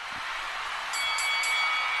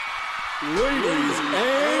 Ladies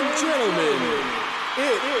and gentlemen,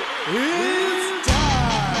 it is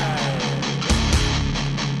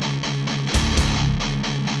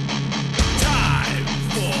time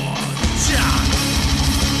for Jock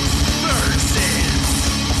versus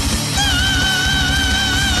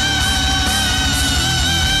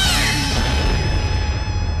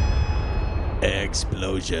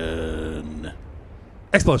Explosion.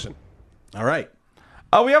 Explosion. All right.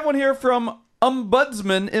 We have one here from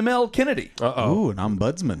Ombudsman ML Kennedy. Ooh, an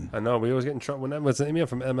ombudsman. I know, we always get in trouble. When it's an email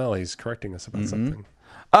from ML, he's correcting us about something.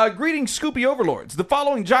 Greetings, Scoopy Overlords. The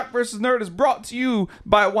following Jock vs. Nerd is brought to you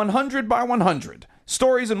by 100 by 100.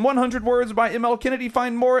 Stories in 100 words by ML Kennedy.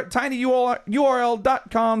 Find more at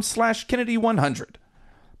tinyurl.com/Kennedy100.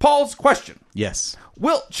 Paul's question. Yes.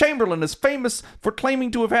 Wilt Chamberlain is famous for claiming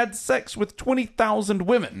to have had sex with 20,000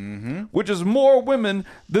 women, which is more women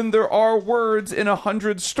than there are words in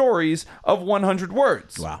 100 stories of 100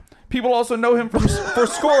 words. Wow. People also know him for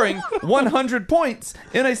scoring 100 points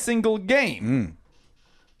in a single game.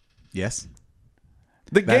 Yes.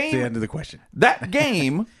 The That's game. the end of the question. That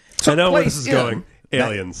game. I know where place this is in- going.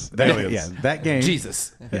 Aliens. Aliens. Yeah, that game.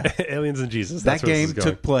 Jesus. Aliens and Jesus. That That's where this game is going.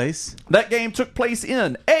 took place. That game took place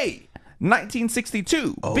in A,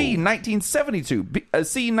 1962, B, 1972,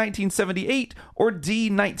 C, 1978, or D,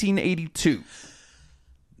 1982.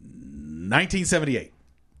 1978.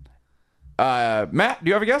 Matt, do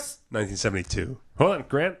you have a guess? 1972. Hold on,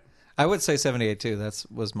 Grant. I would say 78 too. That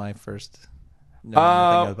was my first.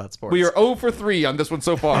 Nothing about sports. We are 0 for 3 on this one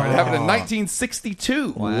so far. It happened in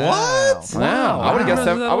 1962. Wow. What? Wow. I would have guessed.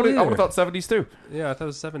 remember that I would either. have thought 70s too. Yeah, I thought it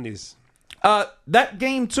was 70s. That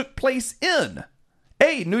game took place in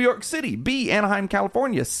A, New York City, B, Anaheim,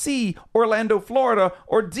 California, C, Orlando, Florida,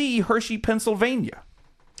 or D, Hershey, Pennsylvania.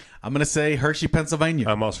 I'm going to say Hershey, Pennsylvania.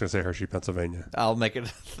 I'm also going to say Hershey, Pennsylvania. I'll make it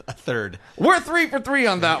a third. We're 3 for 3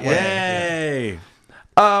 on that one. Yay.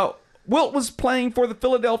 Wilt was playing for the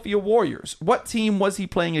Philadelphia Warriors. What team was he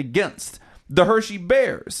playing against? The Hershey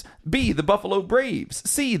Bears, B, the Buffalo Braves,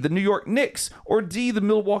 C, the New York Knicks, or D, the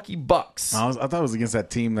Milwaukee Bucks. I thought it was against that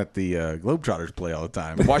team that the Globetrotters play all the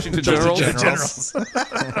time. Washington Generals. Generals.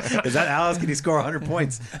 Is that Alice? Can he score 100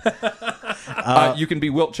 points? You can be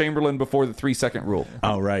Wilt Chamberlain before the 3-second rule.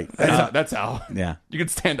 Oh, right. That's how. Yeah. You can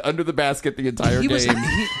stand under the basket the entire He was- game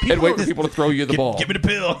he- and wait for people- people to throw you the ball. Give me the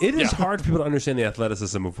pill. It is hard for people to understand the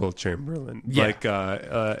athleticism of Wilt Chamberlain. Yeah. Like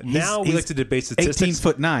now we like to debate statistics.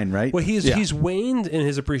 18'9", right? Well, he's waned in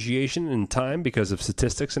his appreciation in time because of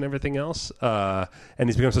statistics and everything else, and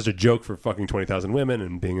he's become such a joke for fucking 20,000 women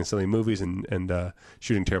and being in silly movies and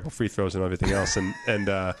shooting terrible free throws and everything else.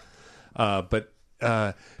 But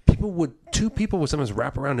two people would sometimes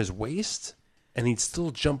wrap around his waist, and he'd still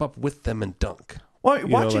jump up with them and dunk. Well,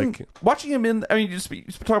 watching him in, I mean, you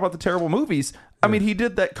talk about the terrible movies. I mean, he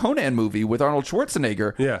did that Conan movie with Arnold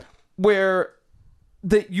Schwarzenegger. Yeah. Where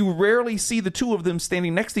that you rarely see the two of them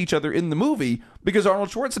standing next to each other in the movie because Arnold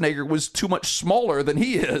Schwarzenegger was too much smaller than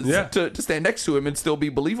he is to stand next to him and still be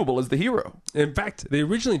believable as the hero. In fact, they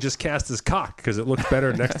originally just cast his cock because it looked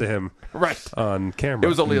better next to him on camera. It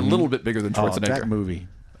was only a little bit bigger than Oh, Schwarzenegger. that movie.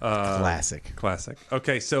 Classic. Classic.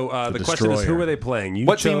 Okay, so the The question is, who Destroyer. were they playing?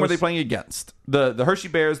 What team were they playing against? The Hershey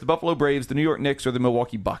Bears, the Buffalo Braves, the New York Knicks, or the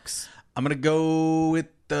Milwaukee Bucks? I'm going to go with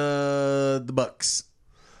the Bucks.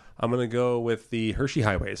 I'm going to go with the Hershey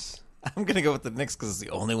Highways. I'm going to go with the Knicks because it's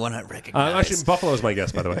the only one I recognize. Actually, Buffalo's my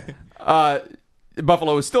guess, by the way.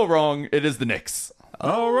 Buffalo is still wrong. It is the Knicks.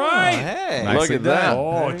 All right. Hey. Look Nicely at that.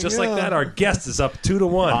 Oh, just like that, our guest is up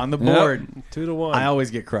 2-1 On the board. 2-1. I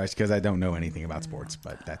always get crushed because I don't know anything about sports,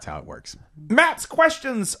 but that's how it works. Matt's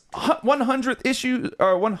questions: 100th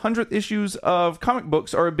issues of comic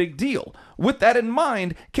books are a big deal. With that in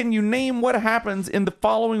mind, can you name what happens in the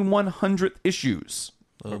following 100th issues?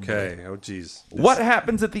 Okay. Oh, geez. What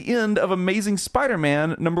happens at the end of Amazing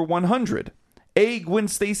Spider-Man number 100? A. Gwen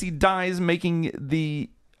Stacy dies, marking the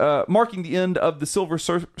end of the Silver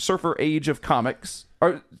Surfer age of comics.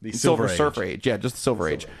 Or The Silver Silver Surfer age. Yeah, just the Silver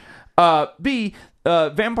Age. B.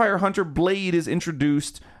 Vampire Hunter Blade is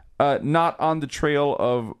introduced, hot on the trail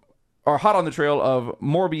of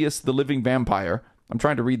Morbius the Living Vampire. I'm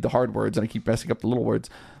trying to read the hard words and I keep messing up the little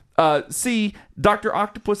words. C. Dr.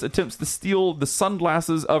 Octopus attempts to steal the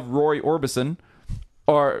sunglasses of Roy Orbison,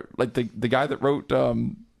 or like the guy that wrote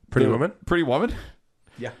Pretty Woman? Pretty Woman?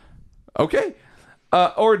 Yeah. Okay.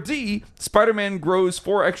 Or D. Spider-Man grows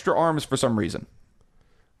 4 extra arms for some reason.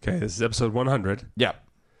 Okay, this is episode 100. Yeah.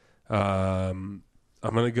 I'm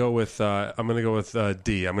gonna go with D. I'm gonna go with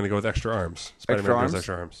extra arms. Spider-Man arms? grows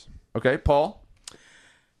extra arms. Okay, Paul?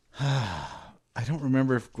 I don't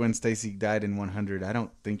remember if Gwen Stacy died in 100. I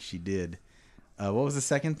don't think she did. What was the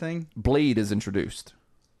second thing? Blade is introduced.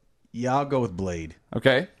 Yeah, I'll go with Blade.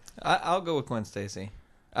 Okay. I'll go with Gwen Stacy.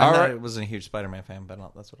 All I right. wasn't a huge Spider-Man fan, but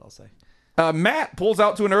that's what I'll say. Matt pulls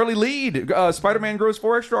out to an early lead. Spider-Man grows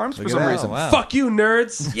 4 extra arms for some reason. Wow. Fuck you,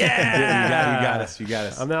 nerds. Yeah, you got us. You got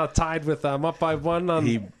us. I'm now tied with, I'm up by 1 on...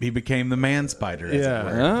 He became the man spider. As it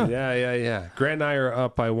were. Yeah. Grant and I are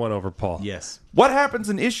up by 1 over Paul. Yes. What happens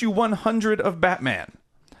in issue 100 of Batman?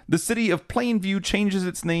 The city of Plainview changes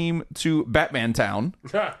its name to Batman Town.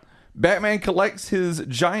 Batman collects his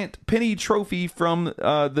giant penny trophy from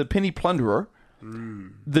the Penny Plunderer.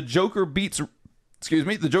 The Joker beats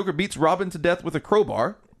Robin to death with a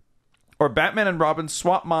crowbar. Or Batman and Robin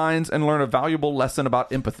swap minds and learn a valuable lesson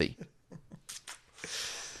about empathy.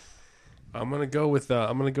 I'm gonna go with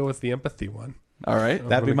the empathy one. All right,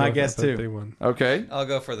 that'd be my guess too. One. Okay, I'll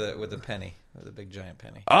go with the penny, with the big giant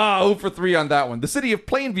penny. 0 for 3 on that one. The city of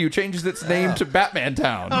Plainview changes its name to Batman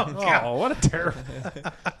Town. Oh, what a terrible!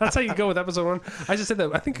 That's how you go with episode 1. I just said that.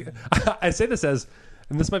 I think I say this as,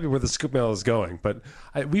 and this might be where the scoop mail is going, but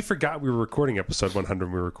we forgot we were recording episode 100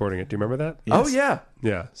 when we were recording it. Do you remember that? Yes. Oh yeah,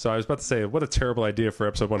 yeah. So I was about to say, what a terrible idea for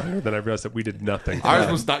episode 100. Then I realized that we did nothing. Ours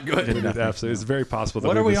was not good. We did absolutely. It's very possible. That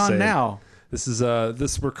what are we on now? This is we're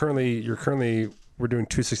doing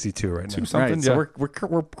 262 right now. Something, right, so we're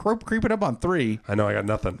creeping up on 3. I know I got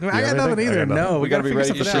nothing. I got nothing either. No, we got to be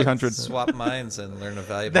ready for 300. Swap minds and learn a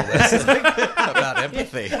valuable lesson about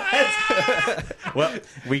empathy. Well,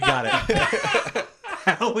 we got it.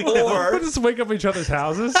 How we Or just wake up in each other's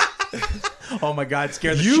houses. Oh my God!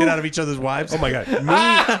 Scare the shit out of each other's wives. Oh my God!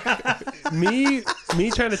 Me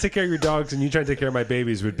trying to take care of your dogs and you trying to take care of my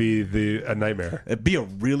babies would be a nightmare. It'd be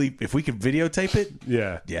if we could videotape it.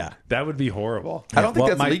 Yeah, that would be horrible. I don't think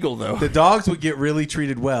that's legal though. The dogs would get really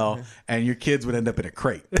treated well, and your kids would end up in a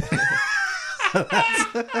crate.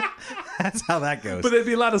 That's how that goes. But they'd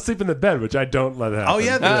be allowed to sleep in the bed, which I don't let happen. Oh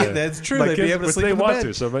yeah, that's true. My They'd kids, be able to sleep they in the want bed.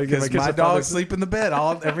 to. So my my dogs sleep in the bed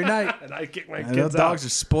every night. And I kick my And kids those dogs are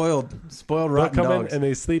spoiled, They'll rotten come dogs. in and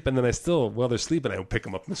they sleep, and then while they're sleeping, I pick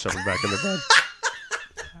them up and shove them back in the bed.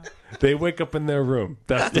 They wake up in their room.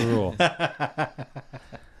 That's the rule.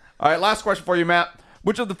 All right, last question for you, Matt.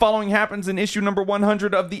 Which of the following happens in issue number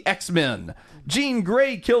 100 of the X-Men? Jean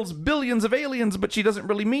Grey kills billions of aliens, but she doesn't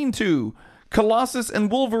really mean to. Colossus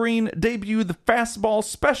and Wolverine debut the fastball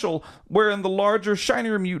special, wherein the larger,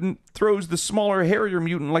 shinier mutant throws the smaller, hairier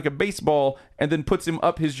mutant like a baseball and then puts him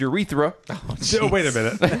up his urethra. Oh, wait a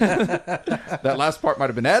minute. That last part might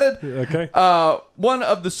have been added. Okay. One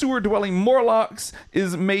of the sewer-dwelling Morlocks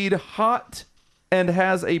is made hot and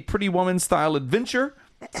has a Pretty Woman-style adventure.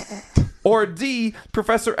 Or D,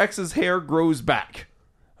 Professor X's hair grows back.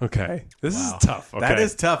 Okay. This is tough. Okay. That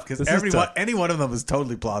is tough because any one of them is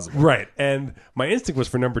totally plausible. Right. And my instinct was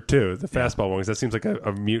for number 2, the fastball one, because that seems like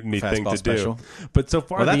a mutiny thing to special. do. But so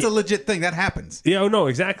far, Well, that's a legit thing. That happens. Yeah, no,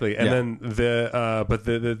 exactly. And then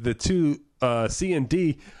the 2 C and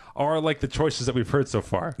D are like the choices that we've heard so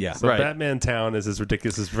far. Yeah. So Right. Batman Town is as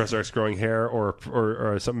ridiculous as Professor X growing hair or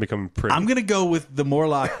something becoming pretty. I'm going to go with the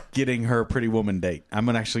Morlock getting her Pretty Woman date. I'm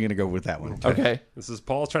actually going to go with that one. Okay. This is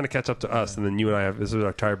Paul trying to catch up to us, and then you and I this is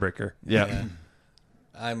our tiebreaker. Yeah.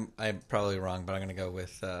 I'm probably wrong, but I'm going to go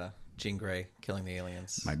with Jean Grey killing the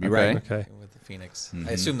aliens. Might be right. Okay. With the Phoenix.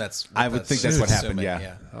 I assume that's. I would think that's what happened, assuming,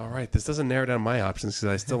 yeah. All right. This doesn't narrow down my options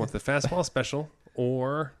because I still want the fastball special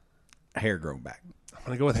or Hair grown back. I'm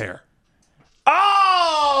going to go with hair.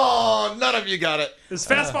 Oh, none of you got it. Is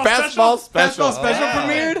fastball Fastball special. Fastball special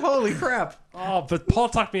premiered? Holy crap. Oh, but Paul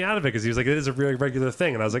talked me out of it because he was like, it is a really regular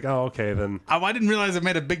thing. And I was like, oh, okay, then. I didn't realize it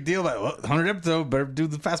made a big deal about 100 episode. Better do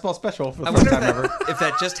the fastball special for the I first wonder time ever. if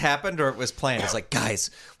that just happened or it was planned. It's like,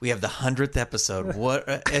 guys, we have the 100th episode.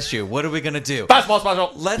 What issue? What are we going to do? Fastball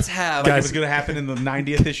special. Let's have. Like it was going to happen in the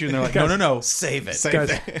 90th issue, and they're like, no. Save it. Save Guys,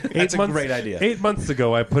 it. That's a great idea. 8 months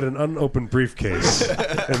ago, I put an unopened briefcase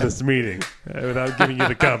in this meeting without giving you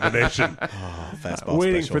the combination. Fastball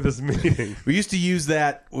Waiting special. for this meeting. We used to use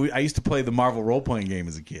that. I used to play the Marvel role-playing game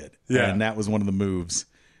as a kid. Yeah. And that was one of the moves.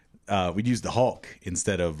 We'd use the Hulk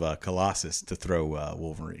instead of Colossus to throw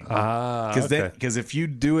Wolverine. Because if you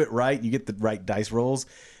do it right, you get the right dice rolls,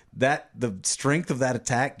 the strength of that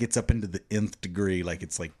attack gets up into the nth degree. Like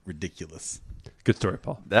it's like ridiculous. Good story,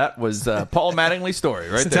 Paul. That was Paul Mattingly's story,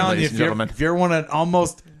 right So there, telling you, ladies and gentlemen. if you want an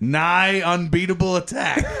almost nigh unbeatable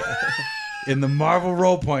attack in the Marvel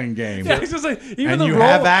role-playing game, Yeah, it's just like, even and the you role-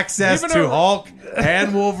 have access even to a- Hulk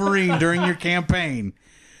and Wolverine during your campaign,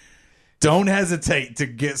 don't hesitate to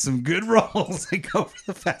get some good rolls and go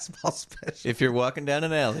for the fastball special. If you're walking down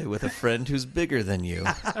an alley with a friend who's bigger than you,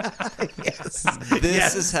 Yes.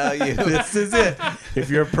 this is how you. This is it. If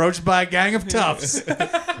you're approached by a gang of toughs,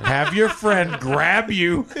 have your friend grab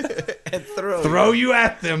you, and throw throw you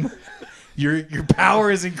at them. your power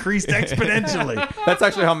is increased exponentially. That's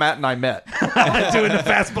actually how Matt and I met. Doing the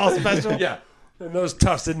fastball special. Yeah. And those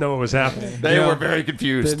toughs didn't know what was happening. They were very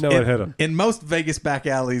confused. Didn't know what hit them. In most Vegas back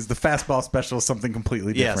alleys, the fastball special is something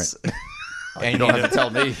completely different. Yes. And you don't have to tell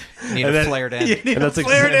me. You need a flared end. You need And a that's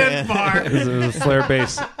flared end bar. It was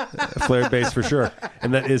a flare bass for sure.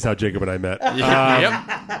 And that is how Jacob and I met.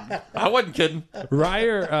 Yep. I wasn't kidding.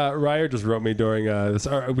 Ryer just wrote me during this.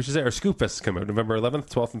 We should say our Scoop Fest is coming up. November 11th,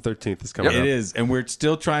 12th, and 13th is coming up. It is, and we're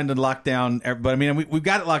still trying to lock down. But I mean, we've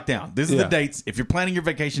got it locked down. This is the dates. If you're planning your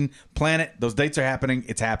vacation, plan it. Those dates are happening.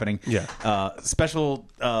 It's happening. Yeah. Special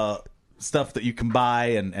stuff that you can buy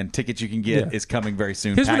and tickets you can get is coming very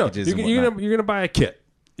soon. Here's Packages and whatnot. you're gonna buy a kit.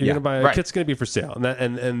 You're Yeah. gonna buy a Right. kit's gonna be for sale,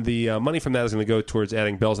 and the money from that is gonna go towards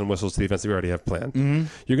adding bells and whistles to the events that we already have planned. Mm-hmm.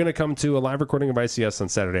 You're gonna come to a live recording of ICS on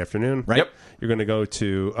Saturday afternoon. Right. Yep. You're gonna go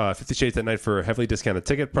to 50 Shades that night for a heavily discounted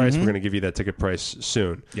ticket price. We're gonna give you that ticket price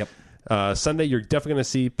soon. Yep. Sunday, you're definitely going to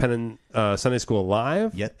see Penn and Sunday School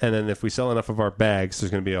live. Yep. And then if we sell enough of our bags,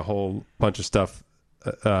 there's going to be a whole bunch of stuff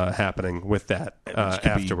happening with that could be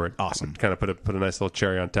afterward. awesome. Kind of put a nice little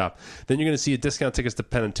cherry on top. Then you're going to see a discount tickets to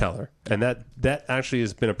Penn and Teller, and that actually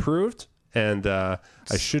has been approved. And I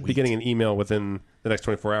should be getting an email within the next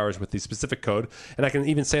 24 hours with the specific code, and I can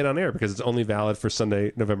even say it on air because it's only valid for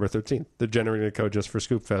Sunday, November 13th. They're generating a code just for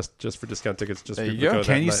Scoop Fest, just for discount tickets, just for you the go. code.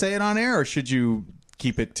 Can that you night. say it on air, or should you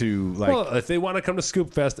keep it to like? Well, if they want to come to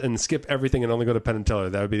Scoop Fest and skip everything and only go to Penn and Teller,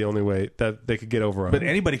 that would be the only way that they could get over on but it.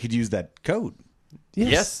 anybody could use that code.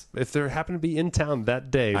 Yes. If they happen to be in town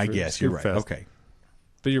that day. I for guess Scoop you're right. Fest. Okay.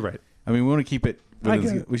 But you're right. I mean, we want to keep it. I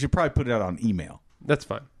get it. We should probably put it out on email. That's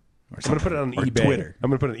fine. I'm going to put it on Or eBay. Twitter. I'm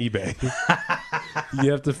going to put it on eBay.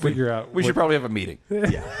 You have to figure out. We should probably have a meeting.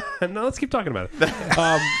 No, let's keep talking about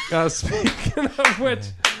it. Speaking of which,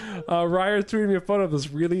 Ryer tweeted me a photo of this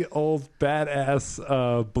really old,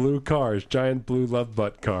 badass blue car, his giant blue love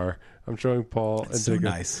butt car. I'm showing Paul and so Jacob.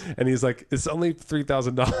 nice. And he's like, it's only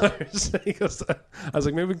 $3,000. He goes, I was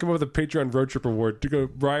like, maybe we can come up with a Patreon road trip award. To go,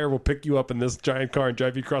 Ryer will pick you up in this giant car and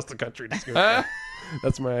drive you across the country. Just go,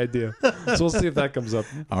 that's my idea. So we'll see if that comes up.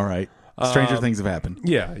 All right. Stranger things have happened.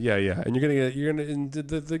 Yeah. And and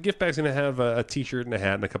the gift bag's gonna have a T-shirt and a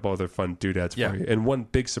hat and a couple other fun doodads for you. And one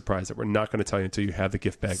big surprise that we're not going to tell you until you have the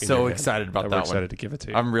gift bag. In So your hand. excited about that We're one. excited to give it to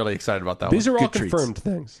you. I'm really excited about that These one. are all Good treats. confirmed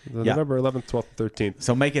things. November 11th, 12th, 13th.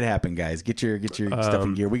 So make it happen, guys. Get your stuff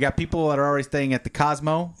in gear. We got people that are already staying at the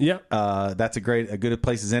Cosmo. Yeah. That's a good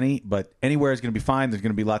place as any. But anywhere is going to be fine. There's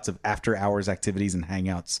going to be lots of after hours activities and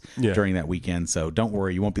hangouts during that weekend. So don't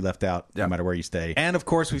worry, you won't be left out no matter where you stay. And of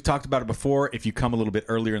course, we've talked about it before. If you come a little bit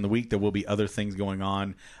earlier in the week, there will be other things going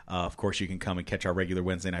on. Of course, you can come and catch our regular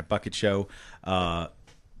Wednesday night bucket show.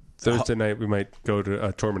 Thursday night we might go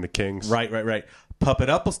to Tournament of Kings. Right. Puppet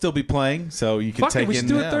Up will still be playing, so you can Fuck take it, we should in.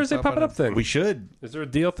 do a Thursday Puppet Pop It Up Up. thing. We should. Is there a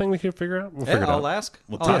deal thing we can figure out? We'll Yeah, figure it I'll out. ask.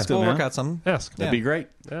 We'll I'll talk ask. to We'll them, work man. out something. Ask. That'd be great.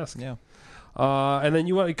 Ask. Yeah. And then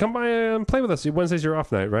you come by and play with us. Wednesday's your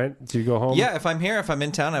off night, right? Do you go home? Yeah, if I'm here, if I'm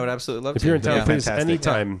in town, I would absolutely love If to. you're in town, Yeah. please, Fantastic.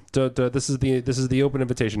 anytime. This is the open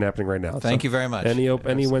invitation happening right now. Thank you very much.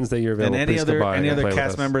 Any Wednesday you're available, And any please come by other and play with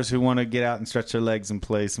cast us. members who want to get out and stretch their legs and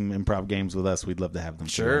play some improv games with us, we'd love to have them.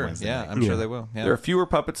 too on Sure. Wednesday Yeah, night. I'm sure they will. Yeah. There are fewer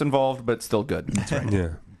puppets involved, but still good. That's right. Yeah,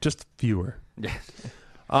 just fewer. Yeah.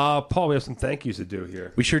 Paul, we have some thank yous to do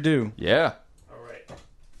here. We sure do. Yeah. All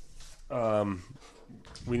right.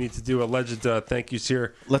 We need to do alleged thank yous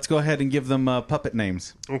here. Let's go ahead and give them puppet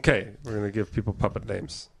names. Okay, we're going to give people puppet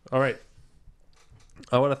names. All right.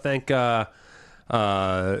 I want to thank Joe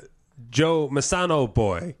Masano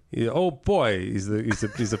boy. Oh boy, he's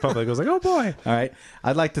the puppet that goes like, oh boy. All right.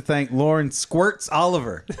 I'd like to thank Lauren Squirts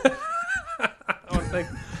Oliver. I want to thank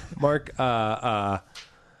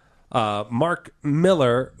Mark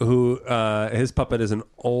Miller, who his puppet is an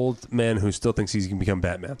old man who still thinks he can become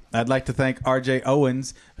Batman. I'd like to thank R.J.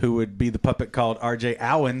 Owens, who would be the puppet called R.J.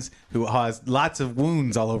 Owens, who has lots of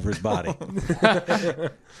wounds all over his body.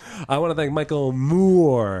 I want to thank Michael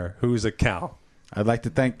Moore, who's a cow. I'd like to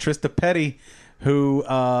thank Trista Petty, who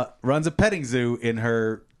runs a petting zoo in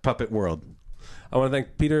her puppet world. I want to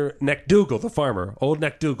thank Peter Neckdougal, the farmer. Old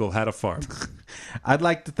Neckdougal had a farm. I'd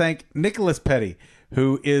like to thank Nicholas Petty,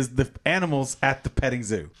 who is the animals at the petting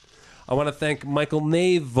zoo. I want to thank Michael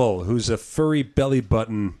Navel, who's a furry belly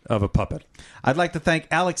button of a puppet. I'd like to thank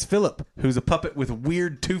Alex Phillip, who's a puppet with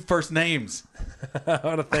weird two first names. I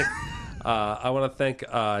want to thank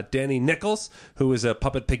Danny Nichols, who is a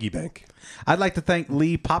puppet piggy bank. I'd like to thank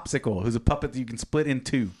Lee Popsicle, who's a puppet that you can split in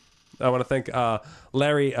two. I want to thank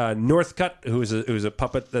Larry Northcutt, who's a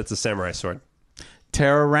puppet that's a samurai sword.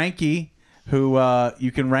 Tara Ranky, who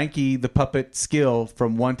you can ranky the puppet skill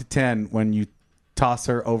from 1 to 10 when you toss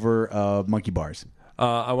her over monkey bars.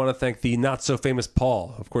 I want to thank the not so famous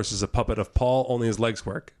Paul. Of course, is a puppet of Paul. Only his legs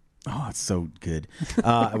work. Oh, it's so good.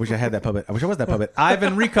 I wish I had that puppet. I wish I was that puppet.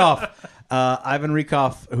 Ivan Rikoff. Ivan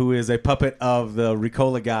Rikoff, who is a puppet of the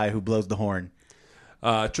Ricola guy who blows the horn.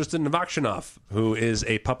 Tristan Novakshinov, who is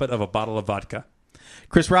a puppet of a bottle of vodka.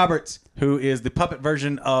 Chris Roberts, who is the puppet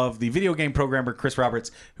version of the video game programmer Chris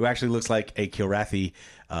Roberts, who actually looks like a Kilrathi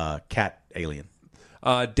cat alien.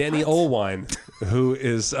 Danny Olwine, who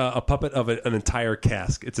is a puppet of an entire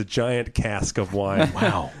cask. It's a giant cask of wine.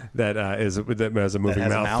 Wow. that has a moving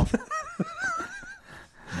mouth.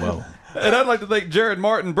 Whoa. And I'd like to thank Jared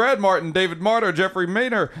Martin, Brad Martin, David Martyr, Jeffrey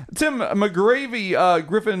Maynor, Tim McGravy,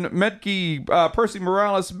 Griffin Medke, Percy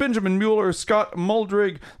Morales, Benjamin Mueller, Scott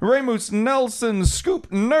Muldrig, Ramus Nelson,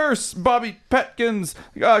 Scoop Nurse, Bobby Petkins,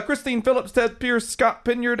 Christine Phillips, Ted Pierce, Scott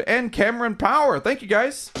Pinyard, and Cameron Power. Thank you,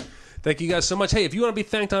 guys. Thank you guys so much. Hey, if you want to be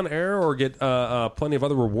thanked on air or get plenty of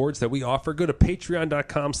other rewards that we offer, go to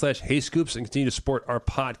patreon.com/HeyScoops and continue to support our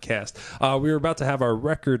podcast. We're about to have our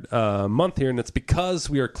record month here, and it's because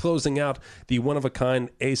we are closing out the one-of-a-kind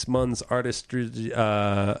Ace Munns artistry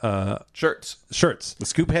Shirts. The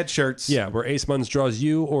scoop head shirts. Yeah, where Ace Munns draws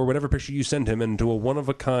you or whatever picture you send him into a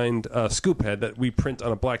one-of-a-kind scoop head that we print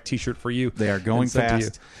on a black T-shirt for you. They are going and sent to you.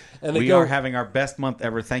 fast. And we are having our best month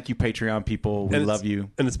ever. Thank you, Patreon people. We love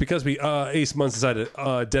you. And it's because we Ace Munns decided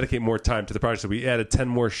to dedicate more time to the project. So we added 10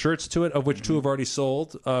 more shirts to it, of which 2 have already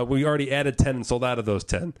sold. We already added 10 and sold out of those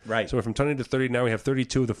 10. Right. So we're from 20 to 30. Now we have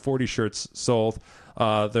 32 of the 40 shirts sold.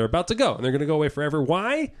 They're about to go, and they're going to go away forever.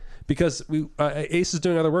 Why? Because Ace is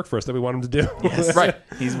doing other work for us that we want him to do. Yes. Right.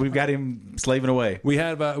 We've got him slaving away. We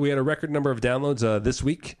had a record number of downloads this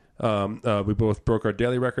week. We both broke our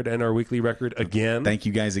daily record and our weekly record again. Thank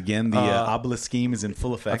you guys again. The obelisk scheme is in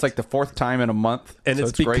full effect. That's like the 4th time in a month. And so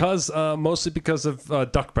it's because mostly because of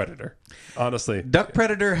Duck Predator, honestly. Duck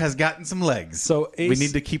Predator has gotten some legs. So we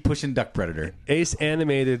need to keep pushing Duck Predator. Ace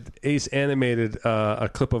animated a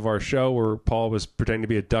clip of our show where Paul was pretending to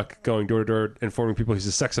be a duck going door to door informing people he's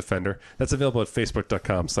a sex offender. That's available at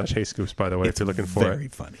facebook.com/HeyScoops, by the way, if you're looking for it. Very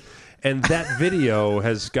funny. And that video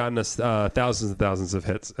has gotten us thousands and thousands of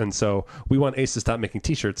hits. And so we want Ace to stop making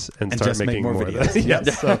T-shirts and start just making make more videos.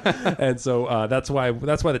 Yes. So that's why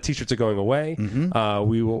the T-shirts are going away. Mm-hmm.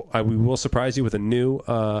 We will surprise you with a new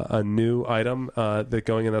item that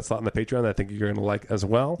going in that slot in the Patreon that I think you're going to like as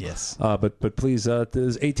well. Yes. But please,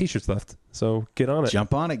 there's 8 T-shirts left. So get on it.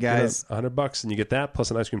 Jump on it, guys. $100 and you get that plus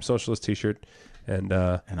an Ice Cream Socialist T-shirt. And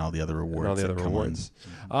all the other rewards.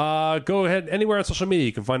 Go ahead anywhere on social media.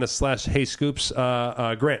 You can find us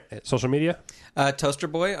 /HeyScoops. Grant, social media. Toaster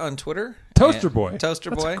Boy on Twitter. Toaster Boy. Toaster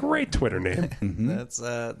That's Boy. a great Twitter name. That's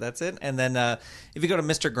it. And then if you go to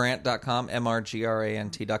MrGrant.com,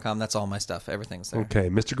 MrGrant.com, that's all my stuff. Everything's there. Okay,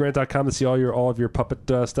 MrGrant.com to see all of your puppet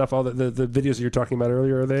stuff. All the videos that you're talking about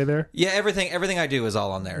earlier, are they there? Yeah, everything I do is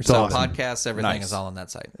all on there. It's so awesome. podcasts, everything is all on that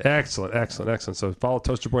site. Excellent. So follow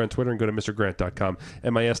Toaster Boy on Twitter and go to MrGrant.com.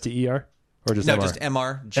 MISTER? Or just no,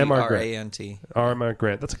 MR? just MrGrant. RMR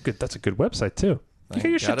Grant. That's a good website too. You got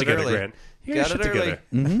your shit together, early. Grant. You got your shit together.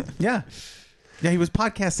 Mm-hmm. Yeah. Yeah, he was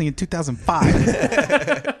podcasting in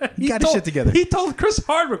 2005. He got his shit together. He told Chris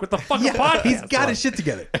Hardwick with the fucking podcast. He's got his shit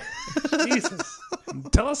together. Jesus.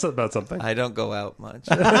 Tell us about something. I don't go out much.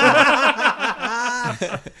 All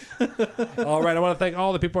right, I want to thank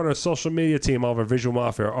all the people on our social media team, all of our visual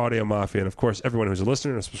mafia, our audio mafia, and of course everyone who's a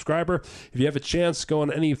listener and a subscriber. If you have a chance, go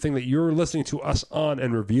on anything that you're listening to us on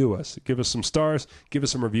and review us. Give us some stars, give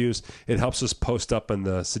us some reviews. It helps us post up in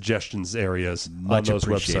the suggestions areas Much on those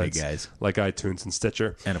appreciated, websites, guys. like iTunes and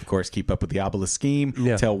Stitcher. And of course, keep up with the obelisk scheme.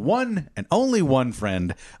 Yeah. Tell one and only one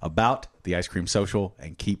friend about the Ice Cream Social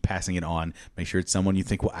and keep passing it on. Make sure it's someone you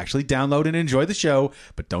think will actually download and enjoy the show,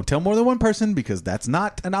 but don't tell more than one person because that's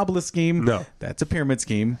not an obelisk scheme. No. That's a pyramid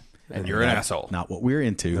scheme. And you're an asshole. Not what we're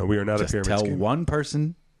into. No, we are not a Just pyramid tell scheme. one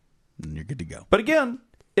person and you're good to go. But again,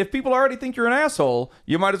 if people already think you're an asshole,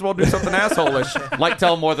 you might as well do something asshole-ish, like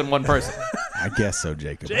tell more than one person. I guess so,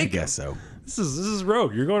 Jacob. I guess so. This is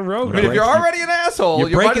rogue. You're going rogue. I mean, if you're already an asshole,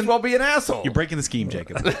 you might as well be an asshole. You're breaking the scheme,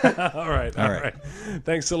 Jacob. All right.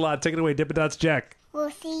 Thanks a lot. Take it away, Dippin' Dots Jack. We'll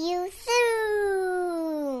see you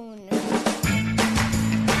soon.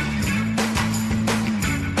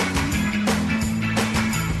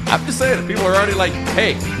 I'm just saying, if people are already like,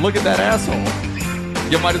 hey, look at that asshole,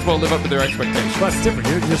 you might as well live up to their expectations. Well, that's different.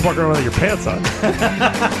 You're just walking around with your pants on.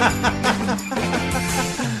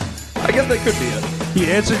 I guess that could be it.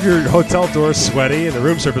 He answered your hotel door sweaty, and the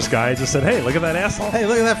room service guy just said, hey, look at that asshole. Hey,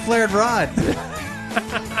 look at that flared rod.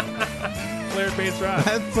 Flared flared base rod.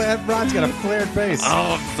 That rod's got a flared face.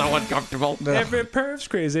 Oh, I'm so uncomfortable. Every perv's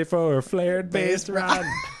crazy for a flared base rod.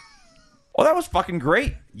 Well, that was fucking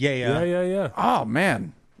great. Yeah. Oh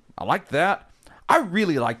man, I liked that. I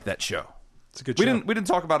really liked that show. It's a good We show. didn't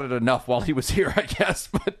talk about it enough while he was here, I guess,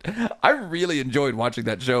 but I really enjoyed watching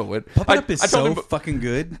that show. Puppet Up is so fucking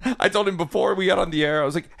good. I told him before we got on the air, I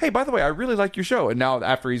was like, "Hey, by the way, I really like your show." And now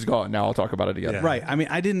after he's gone, now I'll talk about it again. Yeah. Right. I mean,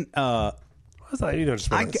 I didn't. I thought you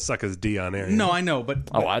just want to suck his D on air. No, I know, but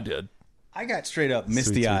Oh, I did. I got straight up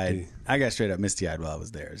misty eyed. I got straight up misty eyed while I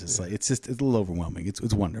was there. It's just like it's a little overwhelming. It's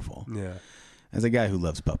wonderful. Yeah. As a guy who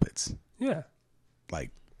loves puppets, Yeah. like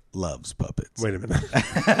loves puppets. Wait a minute.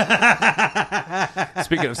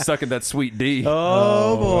 Speaking of sucking that sweet D,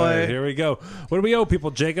 Oh boy. Here we go. What do we owe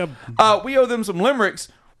people, Jacob? we owe them some limericks,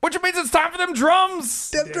 which means it's time for them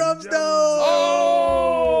drums. Them drums, no.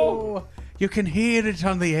 Oh, You can hear it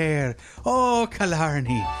on the air. Oh,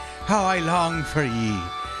 Killarney, how I long for ye.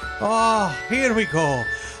 Oh, here we go.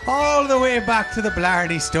 All the way back to the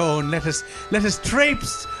Blarney Stone. Let us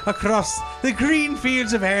traipse across the green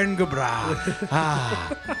fields of Erngebra.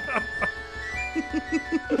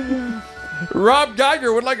 Rob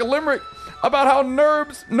Geiger would like a limerick about how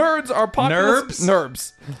nerds are populous.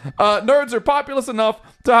 Nerds are populous enough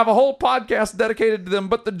to have a whole podcast dedicated to them,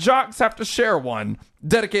 but the jocks have to share one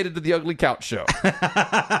dedicated to the Ugly Couch Show.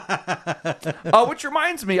 Which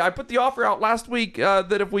reminds me, I put the offer out last week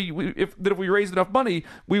that if we raised enough money,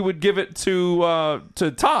 we would give it to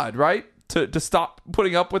Todd, right? To stop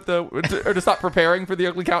putting up with or to stop preparing for the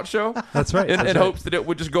Ugly Couch Show. That's right. In hopes that it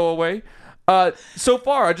would just go away. So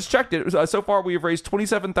far, I just checked it. So far, we have raised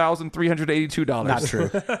 $27,382. Not true.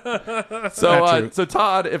 So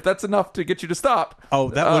Todd, if that's enough to get you to stop, Oh,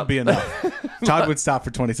 that would be enough. Todd would stop for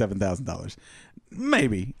 $27,000.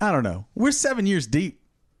 Maybe. I don't know. We're 7 years deep.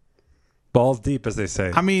 Balls deep, as they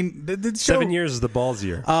say. I mean, the show, 7 years is the balls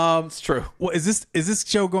year. it's true. Well, is this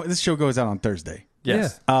show going? This show goes out on Thursday.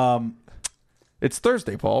 Yes. It's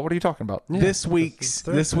Thursday, Paul. What are you talking about? This week's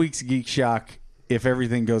Geek Shock, if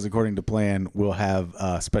everything goes according to plan, we'll have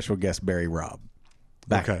special guest Barry Robb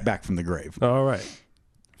back from the grave. All right.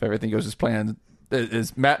 If everything goes as planned,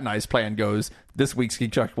 as Matt and I's plan goes, this week's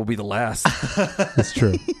Geek Shock will be the last. That's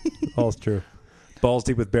true. All's true. Balls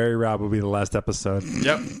deep with Barry Robb will be the last episode.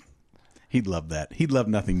 Yep. He'd love that. He'd love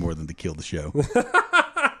nothing more than to kill the show.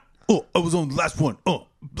 Oh, I was on the last one. Oh,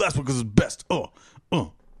 last one because it's best. Oh,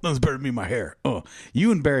 that was better than me, my hair. Oh,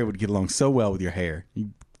 you and Barry would get along so well with your hair.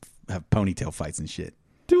 You have ponytail fights and shit.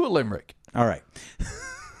 Do a limerick. All right.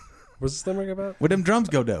 What's this limerick about? Where them drums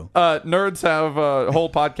go, though? Nerds have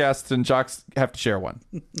whole podcasts and jocks have to share one.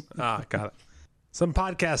 Got it. Some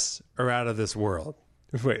podcasts are out of this world.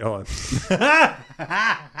 Wait, hold on.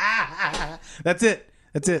 That's it.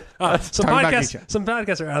 Some Some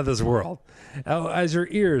podcasts are out of this world. As your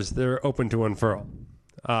ears, they're open to unfurl.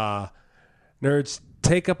 Nerds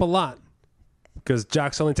take up a lot because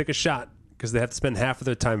jocks only take a shot because they have to spend half of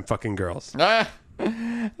their time fucking girls.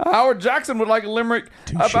 Howard Jackson would like a limerick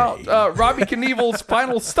about Robbie Knievel's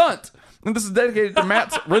final stunt. And this is dedicated to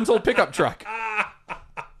Matt's rental pickup truck.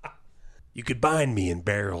 You could bind me in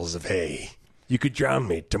barrels of hay. You could drown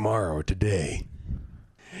me tomorrow or today.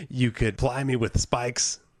 You could ply me with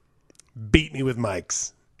spikes, beat me with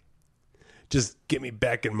mics. Just get me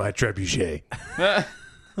back in my trebuchet.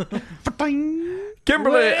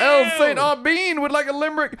 Kimberly L. St. Aubin would like a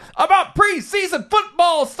limerick about preseason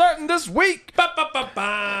football starting this week.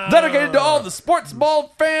 Dedicated to all the sports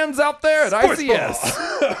ball fans out there at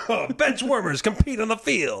ICS. Bench warmers compete on the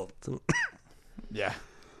field. Yeah.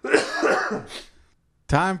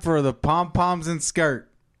 Time for the pom-poms and skirt.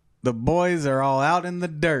 The boys are all out in the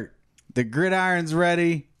dirt. The gridiron's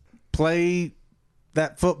ready. Play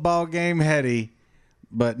that football game heady,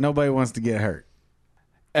 but nobody wants to get hurt.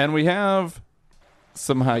 And we have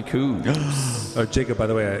some haikus. Oh, Jacob, by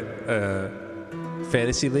the way,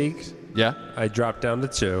 Fantasy League, Yeah. I dropped down to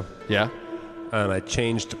 2, Yeah. and I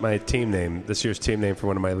changed my team name. This year's team name for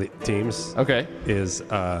one of my teams Okay. is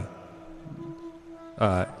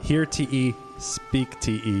Hear TE, Speak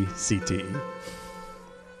TE, CTE.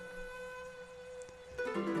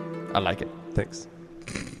 I like it. Thanks.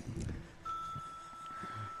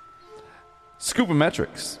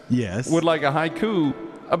 Scubametrics Yes. would like a haiku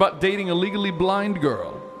about dating a legally blind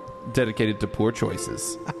girl. Dedicated to poor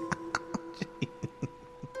choices.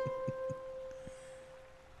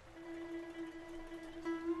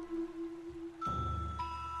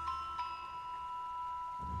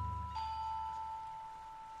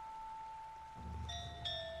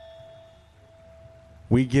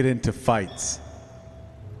 We get into fights.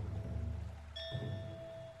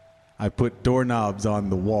 I put doorknobs on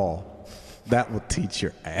the wall. That will teach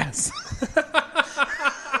your ass.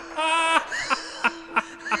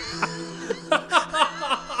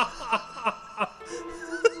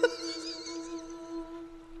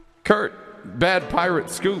 Kurt, Bad Pirate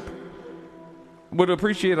Scoop, would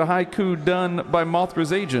appreciate a haiku done by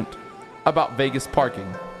Mothra's agent about Vegas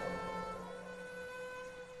parking.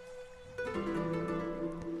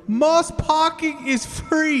 Most parking is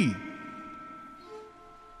free.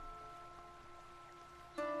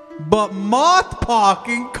 But moth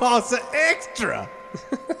parking costs an extra.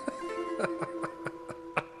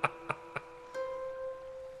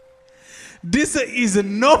 This is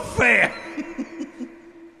no fair.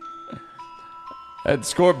 And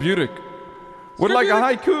Scorbutic would like a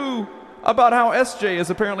haiku about how SJ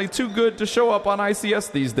is apparently too good to show up on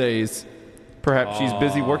ICS these days. Perhaps she's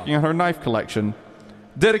busy working on her knife collection,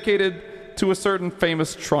 dedicated to a certain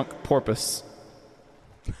famous trunk porpoise.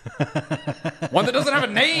 One that doesn't have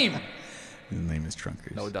a name. His name is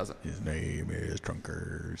Trunkers. No, it doesn't. His name is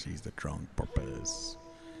Trunkers. He's the trunk porpoise.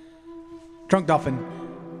 Trunk dolphin.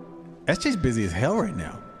 SJ's busy as hell right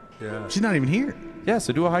now. Yeah. She's not even here. Yeah,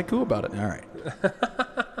 so do a haiku about it. All right.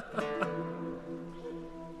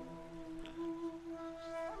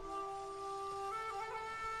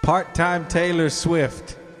 Part-time Taylor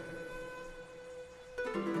Swift.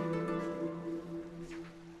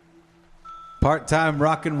 Part-time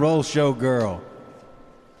rock and roll show girl.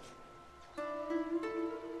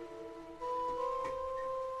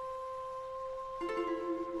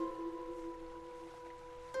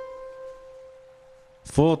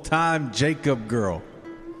 Full-time Jacob girl.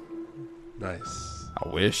 Nice. I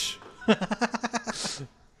wish.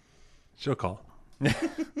 She'll call.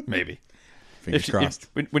 Maybe. Fingers crossed.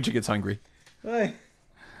 When she gets hungry. Hey.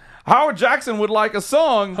 Howard Jackson would like a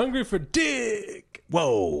song. Hungry for dick.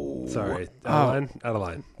 Whoa. Sorry. Out of line? Out of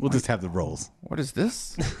line. We'll just have the rolls. What is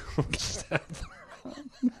this?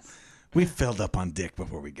 We filled up on dick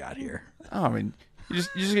before we got here. Oh, I mean, you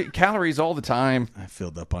just get calories all the time. I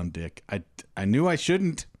filled up on dick. I knew I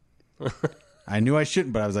shouldn't. I knew I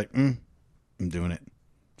shouldn't, but I was like, I'm doing it.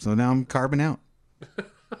 So now I'm carbing out.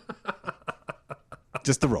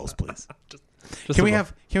 Just the rolls, please. Can we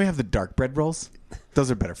have the dark bread rolls? Those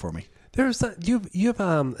are better for me. There's you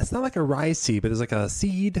have it's not like a rye seed, but there's like a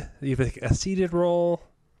seed. You have a seeded roll.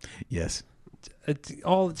 Yes. Can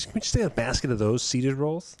we just get a basket of those seeded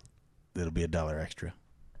rolls? It'll be $1 extra.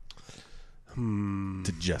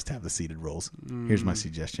 To just have the seeded rolls. Here's my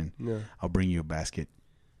suggestion. Yeah. I'll bring you a basket.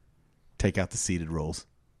 Take out the seeded rolls.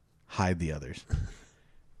 Hide the others.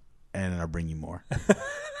 And then I'll bring you more.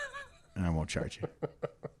 And I won't charge you.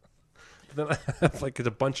 Then I have like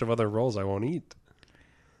a bunch of other rolls I won't eat.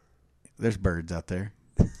 There's birds out there.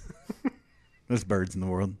 There's birds in the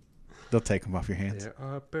world. They'll take them off your hands. There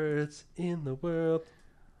are birds in the world.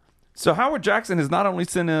 So Howard Jackson has not only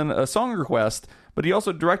sent in a song request, but he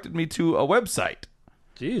also directed me to a website.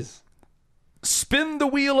 Jeez. Spin the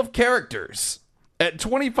Wheel of Characters at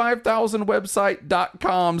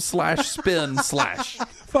 25000website.com/spin/.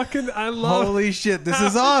 Fucking, I love. Holy shit, this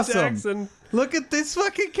is awesome. Jackson. Look at these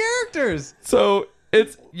fucking characters. So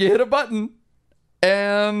you hit a button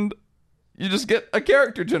and you just get a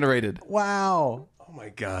character generated. Wow. Oh my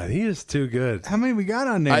god, he is too good. How many we got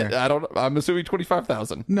on there? I don't. I'm assuming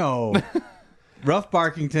 25,000. No. Rough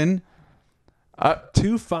Barkington.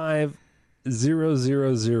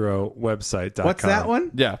 25000website.com. What's that one?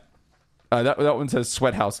 Yeah. That one says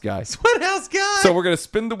Sweat House Guy. Sweat House Guy. So we're going to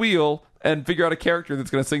spin the wheel and figure out a character that's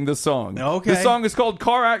going to sing this song. Okay. This song is called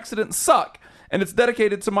Car Accidents Suck, and it's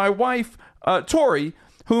dedicated to my wife, Tori,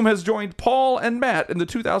 whom has joined Paul and Matt in the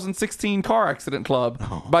 2016 Car Accident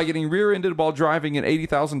Club by getting rear-ended while driving an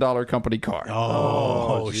 $80,000 company car.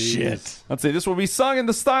 Oh shit. Let's see. This will be sung in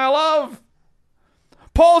the style of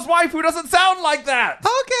Paul's wife, who doesn't sound like that.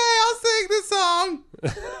 Okay, I'll sing this song.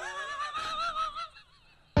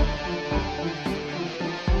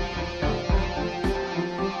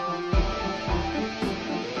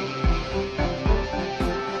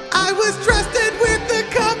 I was trusted with the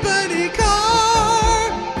company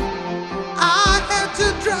car. I had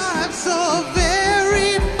to drive so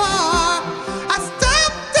very far. I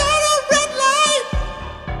stopped at a red light,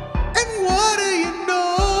 and what do you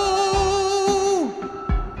know?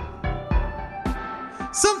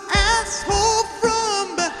 Some asshole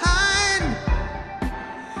from behind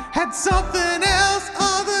had something else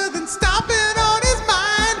other than stopping on his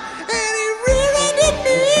mind, and he rear-ended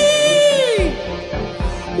me.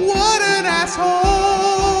 What an asshole.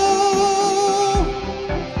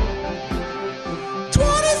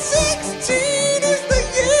 2016 is the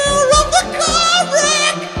year of the car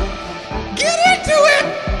wreck. Get into it.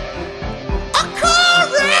 A car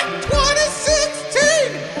wreck 2016.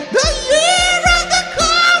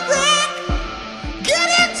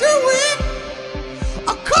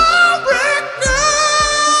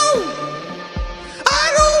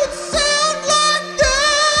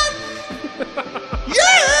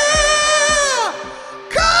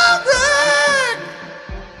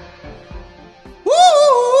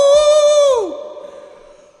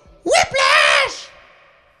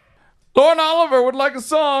 would like a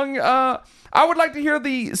song. I would like to hear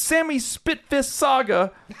the Sammy Spitfist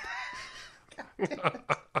Saga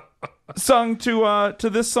sung to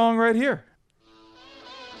this song right here.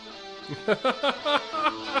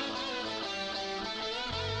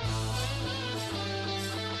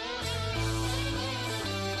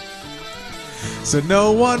 So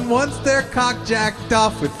no one wants their cock jacked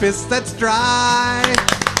off with fists that's dry,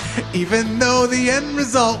 even though the end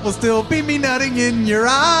result will still be me nutting in your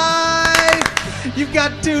eye. You've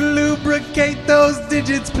got to lubricate those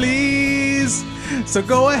digits, please. So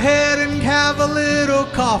go ahead and have a little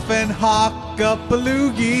cough and hawk up a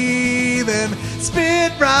loogie, then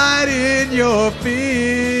spit right in your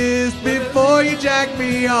fist before you jack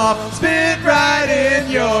me off. Spit right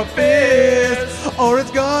in your fist, or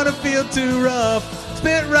it's gonna feel too rough.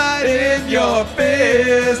 Spit right in your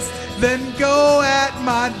fist, then go at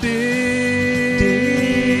my dick.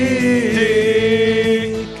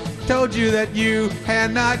 Told you that you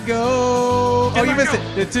had not go. Oh, you missed it.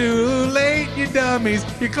 It's too late, you dummies.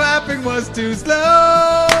 Your clapping was too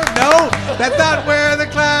slow. No, that's not where the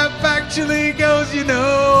clap actually goes, you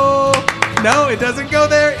know. No, it doesn't go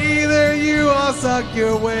there either. You all suck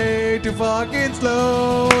your way too fucking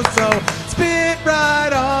slow. So spit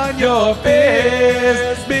right on your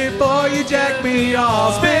fist before you jack me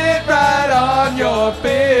off. Spit right on your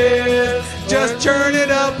fist. Just churn it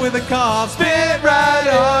up with a cough. Spit right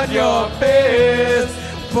on your fist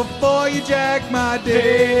before you jack my dick.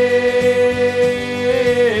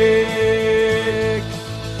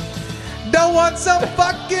 Don't want some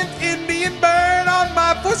fucking Indian burn on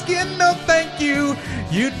my foreskin, no thank you.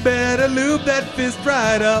 You'd better lube that fist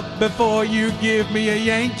right up before you give me a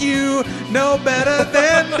yank. You know better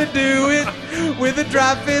than to do it with a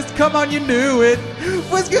dry fist. Come on, you knew it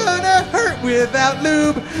was gonna hurt without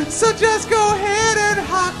lube. So just go ahead and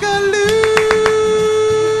hock a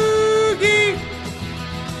loogie.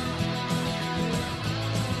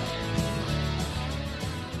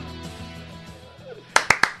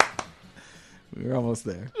 We're almost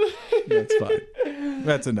there. That's fine.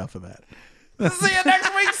 That's enough of that. See you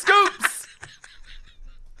next week, Scoops.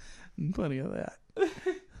 Plenty of that.